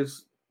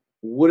is,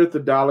 what if the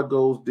dollar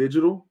goes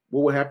digital?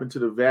 What will happen to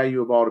the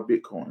value of all the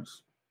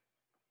Bitcoins?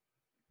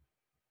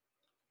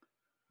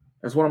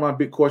 That's one of my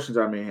big questions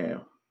I may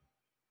have.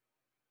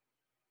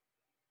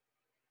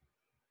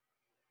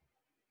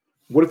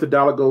 What if the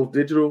dollar goes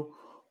digital?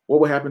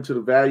 What will happen to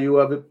the value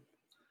of it?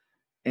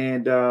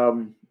 And,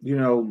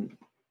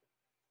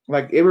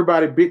 like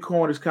everybody,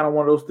 Bitcoin is kind of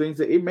one of those things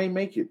that it may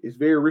make it. It's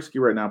very risky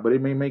right now, but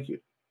it may make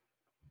it.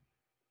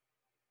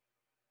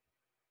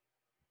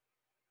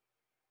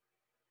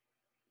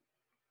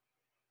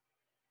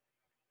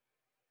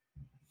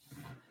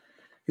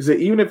 He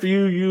said, even if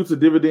you use the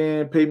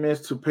dividend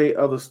payments to pay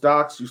other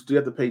stocks, you still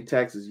have to pay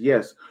taxes.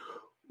 Yes.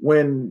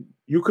 When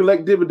you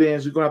collect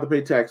dividends, you're going to have to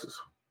pay taxes.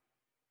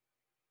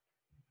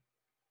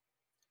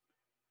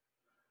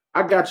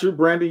 I got you,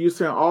 Brandon. You're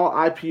saying all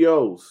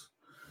IPOs.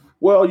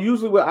 Well,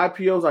 usually with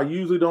IPOs, I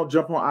usually don't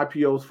jump on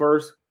IPOs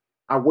first.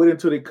 I wait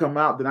until they come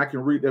out, then I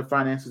can read their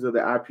finances of the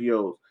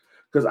IPOs.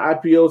 Because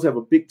IPOs have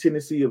a big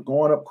tendency of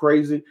going up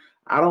crazy.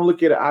 I don't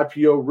look at an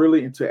IPO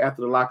really until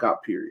after the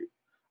lockout period.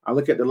 I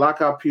look at the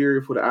lockout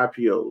period for the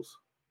IPOs.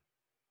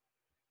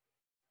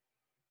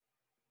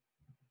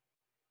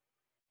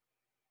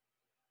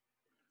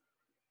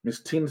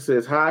 Miss Tina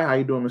says, hi, how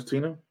you doing, Miss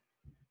Tina?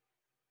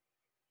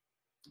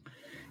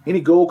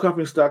 Any gold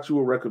company stocks you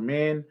would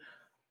recommend?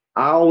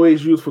 I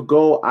always use for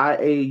gold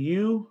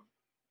IAU,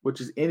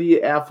 which is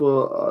India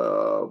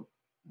Alpha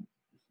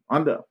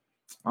Under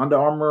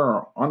Armour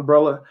or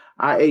Umbrella,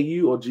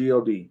 IAU or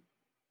GLD.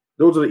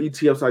 Those are the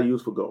ETFs I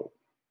use for gold.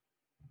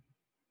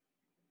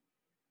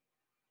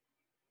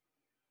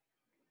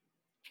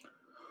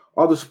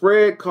 Are the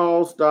spread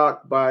call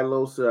stock buy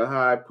low, sell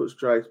high, put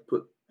strikes,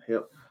 put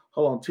help?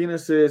 Hold on. Tina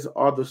says,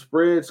 are the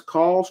spreads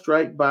call,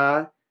 strike,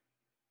 buy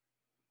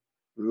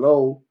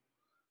low,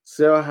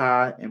 sell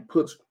high, and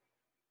put?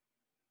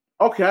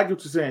 Okay, I get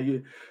what you're saying.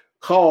 You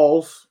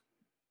calls,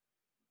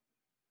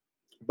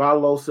 buy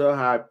low, sell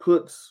high,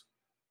 puts,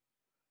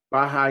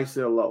 buy high,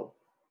 sell low.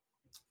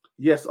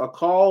 Yes, a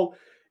call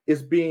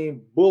is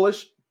being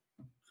bullish.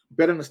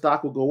 betting the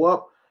stock will go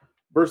up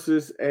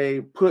versus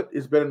a put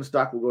is betting the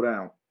stock will go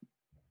down.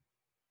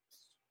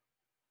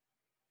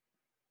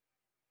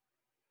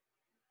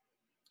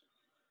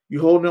 You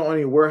holding on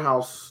any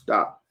warehouse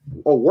stock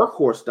or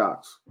workhorse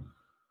stocks?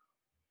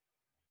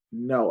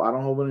 No, I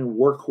don't hold any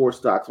workhorse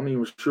stocks. I'm not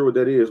even sure what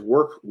that is.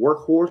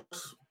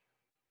 Workhorse?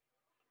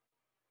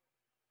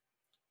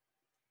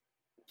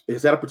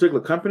 Is that a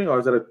particular company or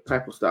is that a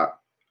type of stock?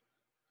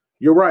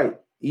 You're right.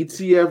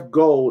 ETF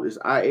Gold is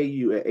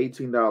IAU at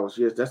 $18.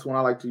 Yes, that's one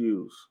I like to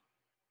use.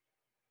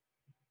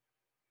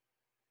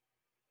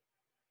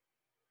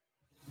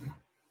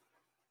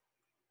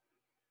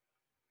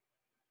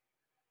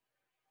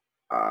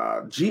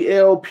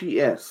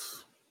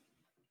 GLPS.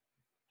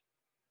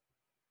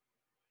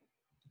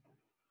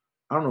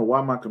 I don't know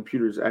why my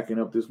computer is acting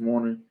up this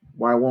morning.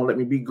 Why it won't let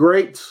me be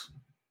great.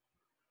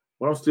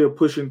 But I'm still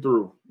pushing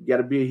through. You got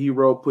to be a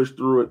hero, push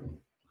through it.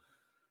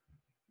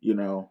 You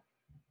know,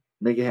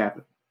 make it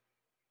happen.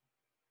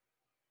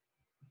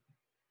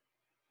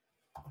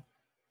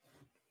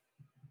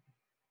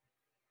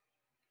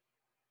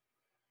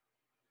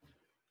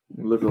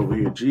 Look over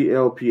here.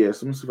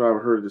 GLPS. Let me see if I've ever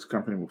heard of this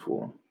company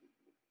before.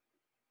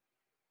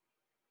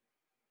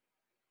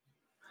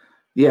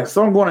 Yeah,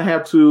 so I'm going to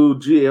have to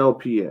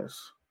GLPS.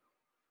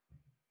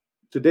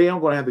 Today I'm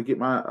going to have to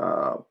get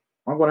I'm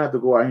going to have to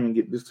go out here and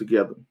get this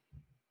together.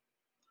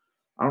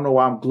 I don't know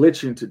why I'm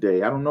glitching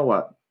today. I don't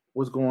know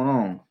what's going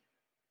on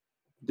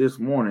this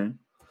morning.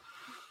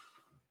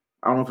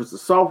 I don't know if it's the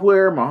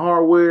software, my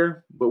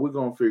hardware, but we're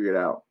going to figure it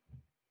out.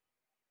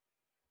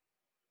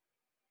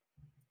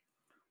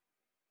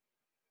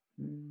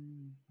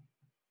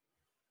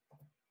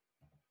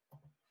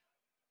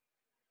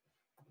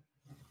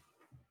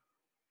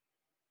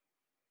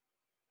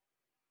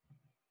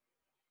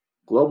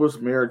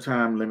 Globus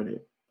Maritime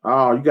Limited.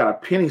 Oh, you got a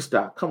penny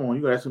stock. Come on,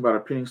 you got to ask me about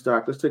a penny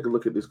stock. Let's take a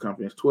look at this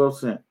company. It's 12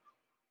 cents.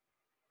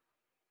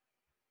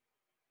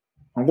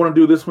 I'm going to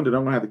do this one, then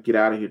I'm going to have to get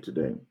out of here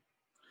today.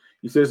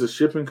 He says it's a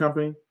shipping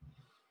company.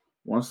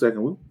 1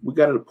 second. We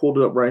got it pulled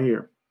up right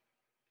here.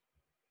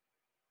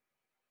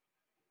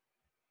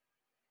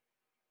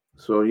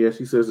 So, yes,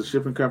 he says the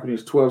shipping company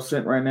is 12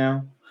 cents right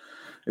now.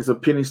 It's a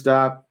penny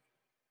stock.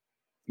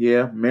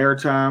 Yeah,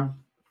 maritime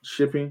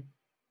shipping.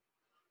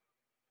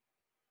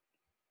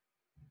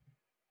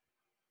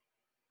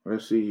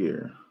 Let's see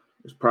here.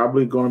 It's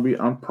probably going to be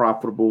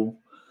unprofitable.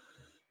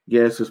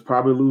 Yes, it's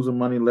probably losing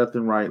money left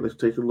and right. Let's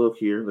take a look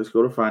here. Let's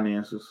go to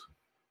finances.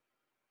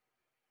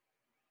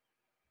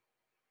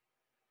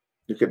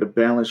 Look at the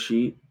balance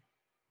sheet.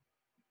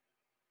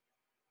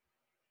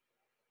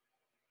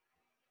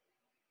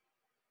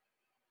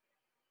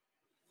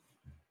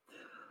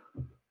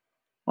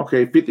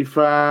 Okay,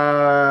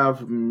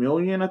 55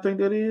 million, I think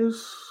that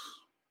is.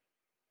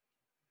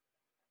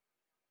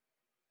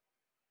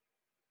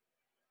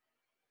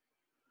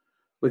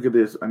 Look at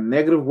this, a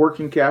negative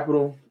working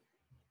capital.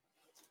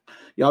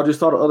 Y'all just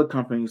saw the other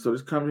company. So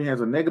this company has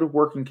a negative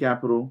working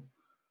capital.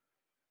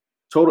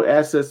 Total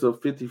assets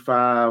of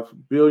 55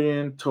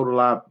 billion.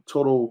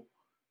 Total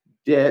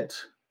debt,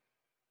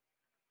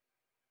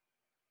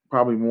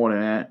 probably more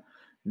than that.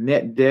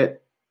 Net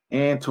debt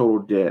and total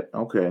debt.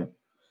 Okay.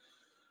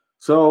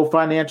 So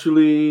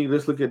financially,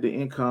 let's look at the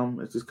income.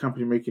 Is this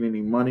company making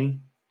any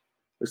money?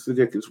 Let's look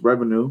at its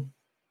revenue.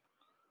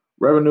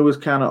 Revenue is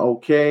kind of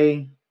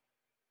okay.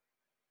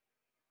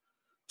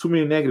 Too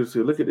many negatives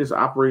here. Look at this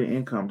operating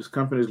income. This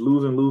company is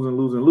losing.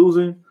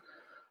 The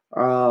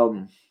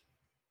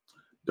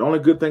only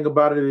good thing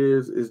about it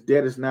is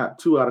debt is not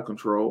too out of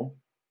control.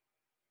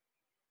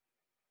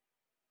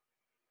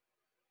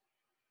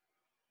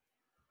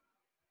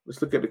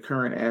 Let's look at the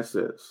current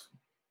assets.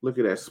 Look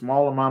at that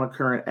small amount of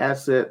current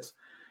assets,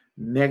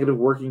 negative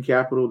working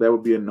capital. That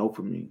would be a no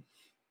for me.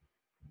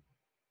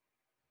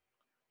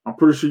 I'm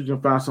pretty sure you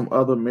can find some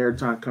other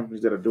maritime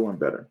companies that are doing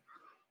better,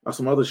 or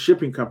some other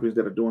shipping companies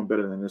that are doing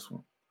better than this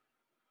one.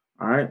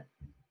 All right.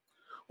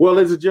 Well,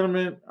 ladies and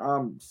gentlemen,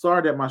 I'm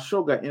sorry that my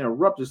show got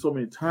interrupted so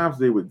many times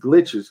today with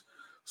glitches.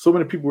 So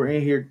many people were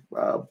in here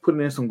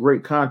putting in some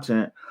great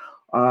content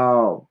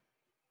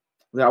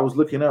that I was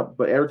looking up,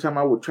 but every time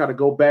I would try to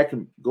go back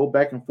and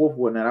forth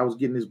with that, I was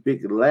getting this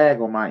big lag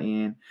on my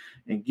end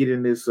and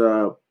getting this.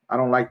 I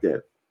don't like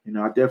that. You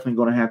know, I'm definitely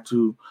going to have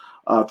to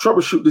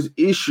troubleshoot this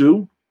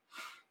issue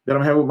that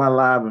I'm having with my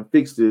live and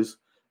fix this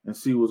and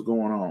see what's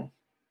going on.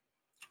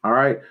 All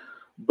right,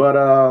 but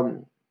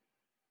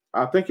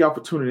I thank y'all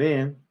for tuning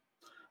in.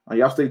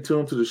 Y'all stay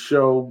tuned to the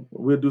show.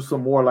 We'll do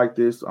some more like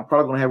this. I'm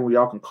probably going to have where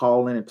y'all can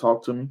call in and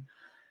talk to me.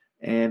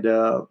 And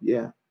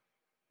yeah,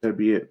 that'll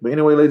be it. But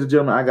anyway, ladies and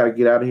gentlemen, I got to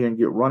get out of here and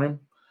get running.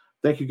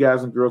 Thank you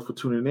guys and girls for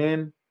tuning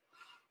in.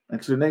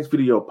 And to the next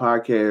video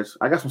podcast,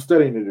 I got some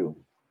studying to do.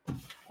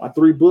 My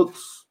 3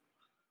 books,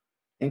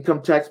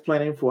 Income Tax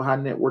Planning for High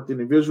Net Worth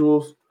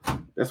Individuals.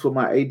 That's for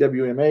my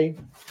AWMA.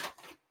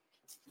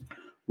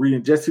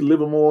 Reading Jesse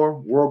Livermore,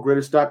 World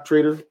Greatest Stock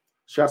Trader.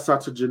 Shouts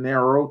out to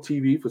Gennaro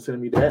TV for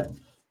sending me that.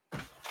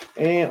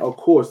 And, of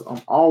course,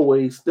 I'm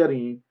always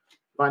studying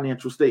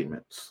financial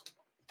statements.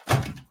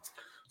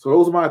 So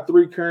those are my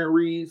 3 current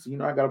reads.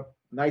 I got a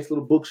nice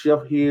little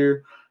bookshelf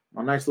here,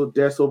 my nice little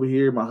desk over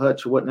here, my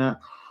hutch or whatnot.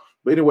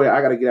 But anyway,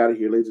 I got to get out of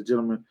here, ladies and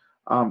gentlemen.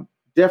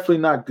 Definitely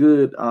not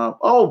good.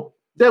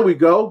 There we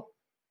go.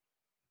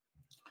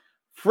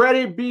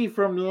 Freddie B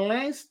from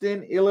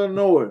Lansing,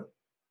 Illinois.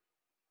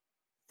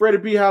 Freddie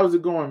B, how's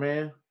it going,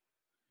 man?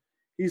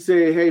 He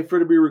said, hey,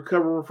 Freddie B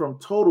recovering from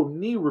total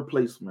knee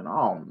replacement.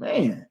 Oh,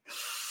 man.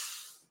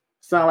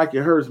 Sound like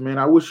it hurts, man.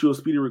 I wish you a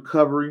speedy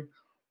recovery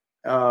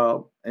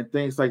and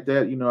things like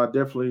that. I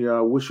definitely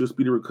wish you a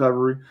speedy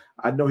recovery.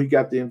 I know he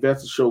got the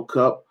Investor Show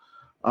Cup.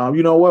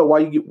 You know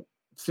what?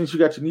 Since you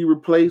got your knee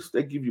replaced,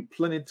 they give you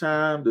plenty of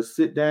time to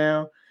sit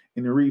down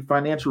and to read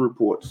financial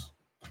reports,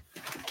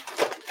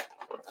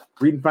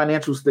 reading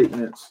financial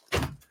statements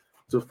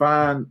to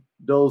find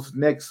those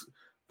next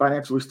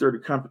financially sturdy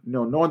company,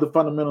 knowing the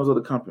fundamentals of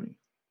the company.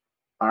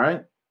 All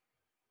right.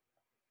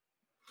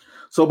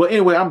 But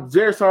anyway, I'm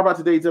very sorry about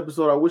today's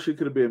episode. I wish it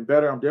could have been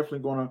better. I'm definitely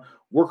going to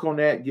work on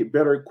that, get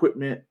better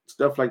equipment,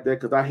 stuff like that,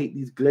 because I hate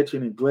these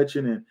glitching.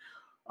 And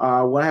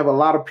when I have a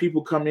lot of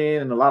people come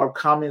in and a lot of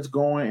comments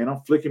going and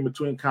I'm flicking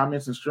between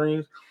comments and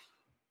streams,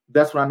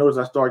 that's when I notice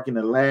I start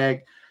getting a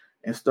lag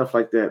and stuff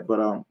like that. But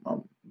I'm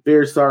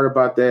very sorry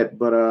about that.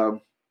 But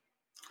I'm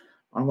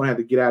going to have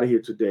to get out of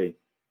here today.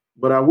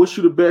 But I wish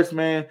you the best,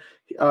 man.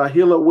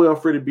 Heal up well,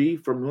 Freddie B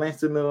from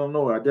Lansing,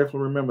 Illinois. I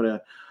definitely remember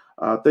that.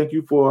 Thank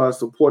you for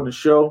supporting the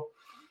show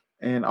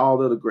and all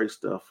the other great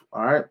stuff.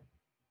 All right.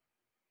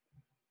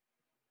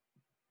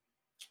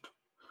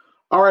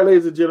 All right,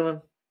 ladies and gentlemen.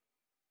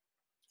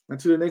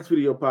 Until the next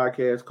video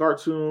podcast,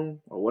 cartoon,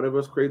 or whatever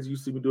else crazy you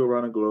see me do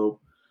around the globe.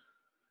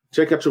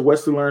 Check out your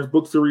Wesley Learns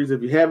book series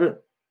if you haven't.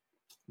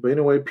 But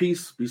anyway,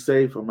 peace. Be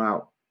safe. I'm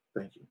out.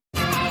 Thank you.